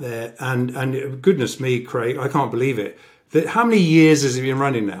out there. And goodness me, Craig, I can't believe it. How many years has it been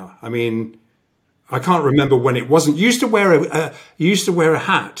running now? I mean, I can't remember when it wasn't. You used to wear a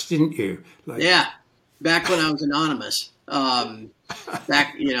hat, didn't you? Yeah, back when I was anonymous.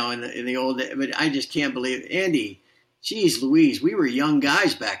 Back, in the old days. But I just can't believe it. Andy, geez Louise, we were young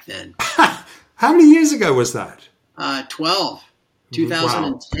guys back then. How many years ago was that? 12,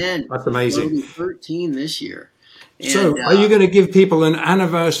 2010. Wow. That's amazing. 13 this year. And, so are you going to give people an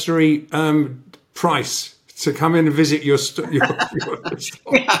anniversary price to come in and visit your store?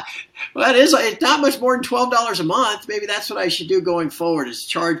 Yeah. Well, it's not much more than $12 a month. Maybe that's what I should do going forward, is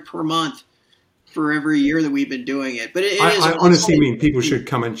charge per month for every year that we've been doing it. But I honestly mean people should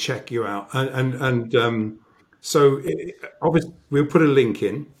come and check you out. So obviously we'll put a link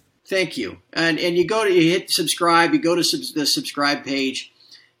in. Thank you. And you hit subscribe, you go to the subscribe page,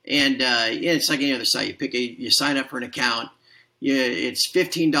 and it's like any other site. You sign up for an account. It's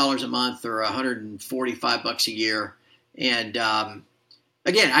 $15 a month or $145 a year. And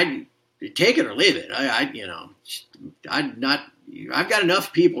again, I take it or leave it. I've got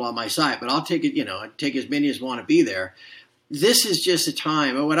enough people on my site, but I'll take it. I'd take as many as want to be there. This is just a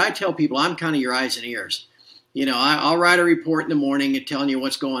time. And what I tell people, I'm kind of your eyes and ears. I'll write a report in the morning and telling you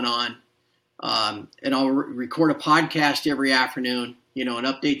what's going on. And I'll record a podcast every afternoon, and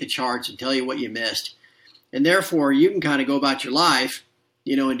update the charts and tell you what you missed. And therefore, you can kind of go about your life,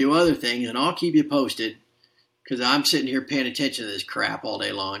 and do other things, and I'll keep you posted because I'm sitting here paying attention to this crap all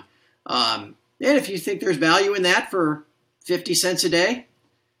day long. And if you think there's value in that for 50 cents a day,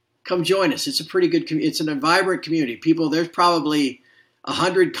 come join us. It's a pretty good it's a vibrant community. There's probably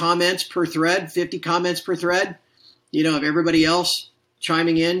 100 comments per thread, 50 comments per thread, of everybody else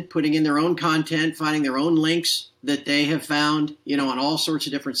chiming in, putting in their own content, finding their own links that they have found, on all sorts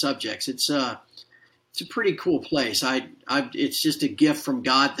of different subjects. It's a pretty cool place. It's just a gift from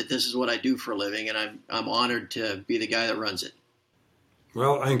God that this is what I do for a living, and I'm honored to be the guy that runs it.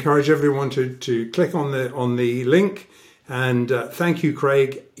 Well, I encourage everyone to click on the link, and thank you,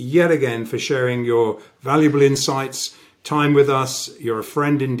 Craig, yet again for sharing your valuable insights, time with us. You're a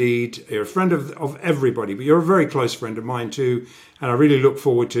friend indeed. You're a friend of everybody, but you're a very close friend of mine too, and I really look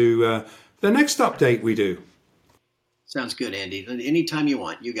forward to the next update we do. Sounds good, Andy. Anytime you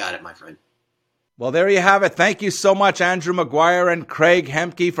want. You got it, my friend. Well, there you have it. Thank you so much, Andrew Maguire and Craig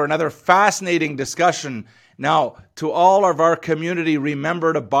Hemke, for another fascinating discussion. Now, to all of our community,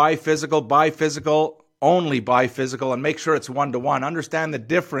 remember to buy physical, only buy physical, and make sure it's one-to-one. Understand the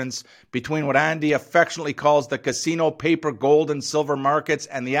difference between what Andy affectionately calls the casino paper gold and silver markets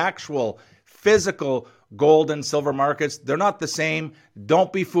and the actual physical gold and silver markets. They're not the same.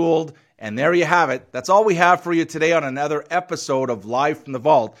 Don't be fooled. And there you have it. That's all we have for you today on another episode of Live from the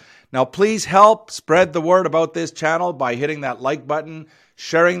Vault. Now, please help spread the word about this channel by hitting that like button,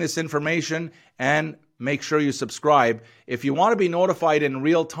 sharing this information, and make sure you subscribe. If you want to be notified in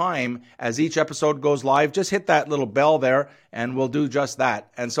real time as each episode goes live, just hit that little bell there, and we'll do just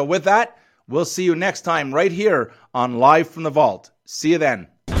that. And so with that, we'll see you next time right here on Live from the Vault. See you then.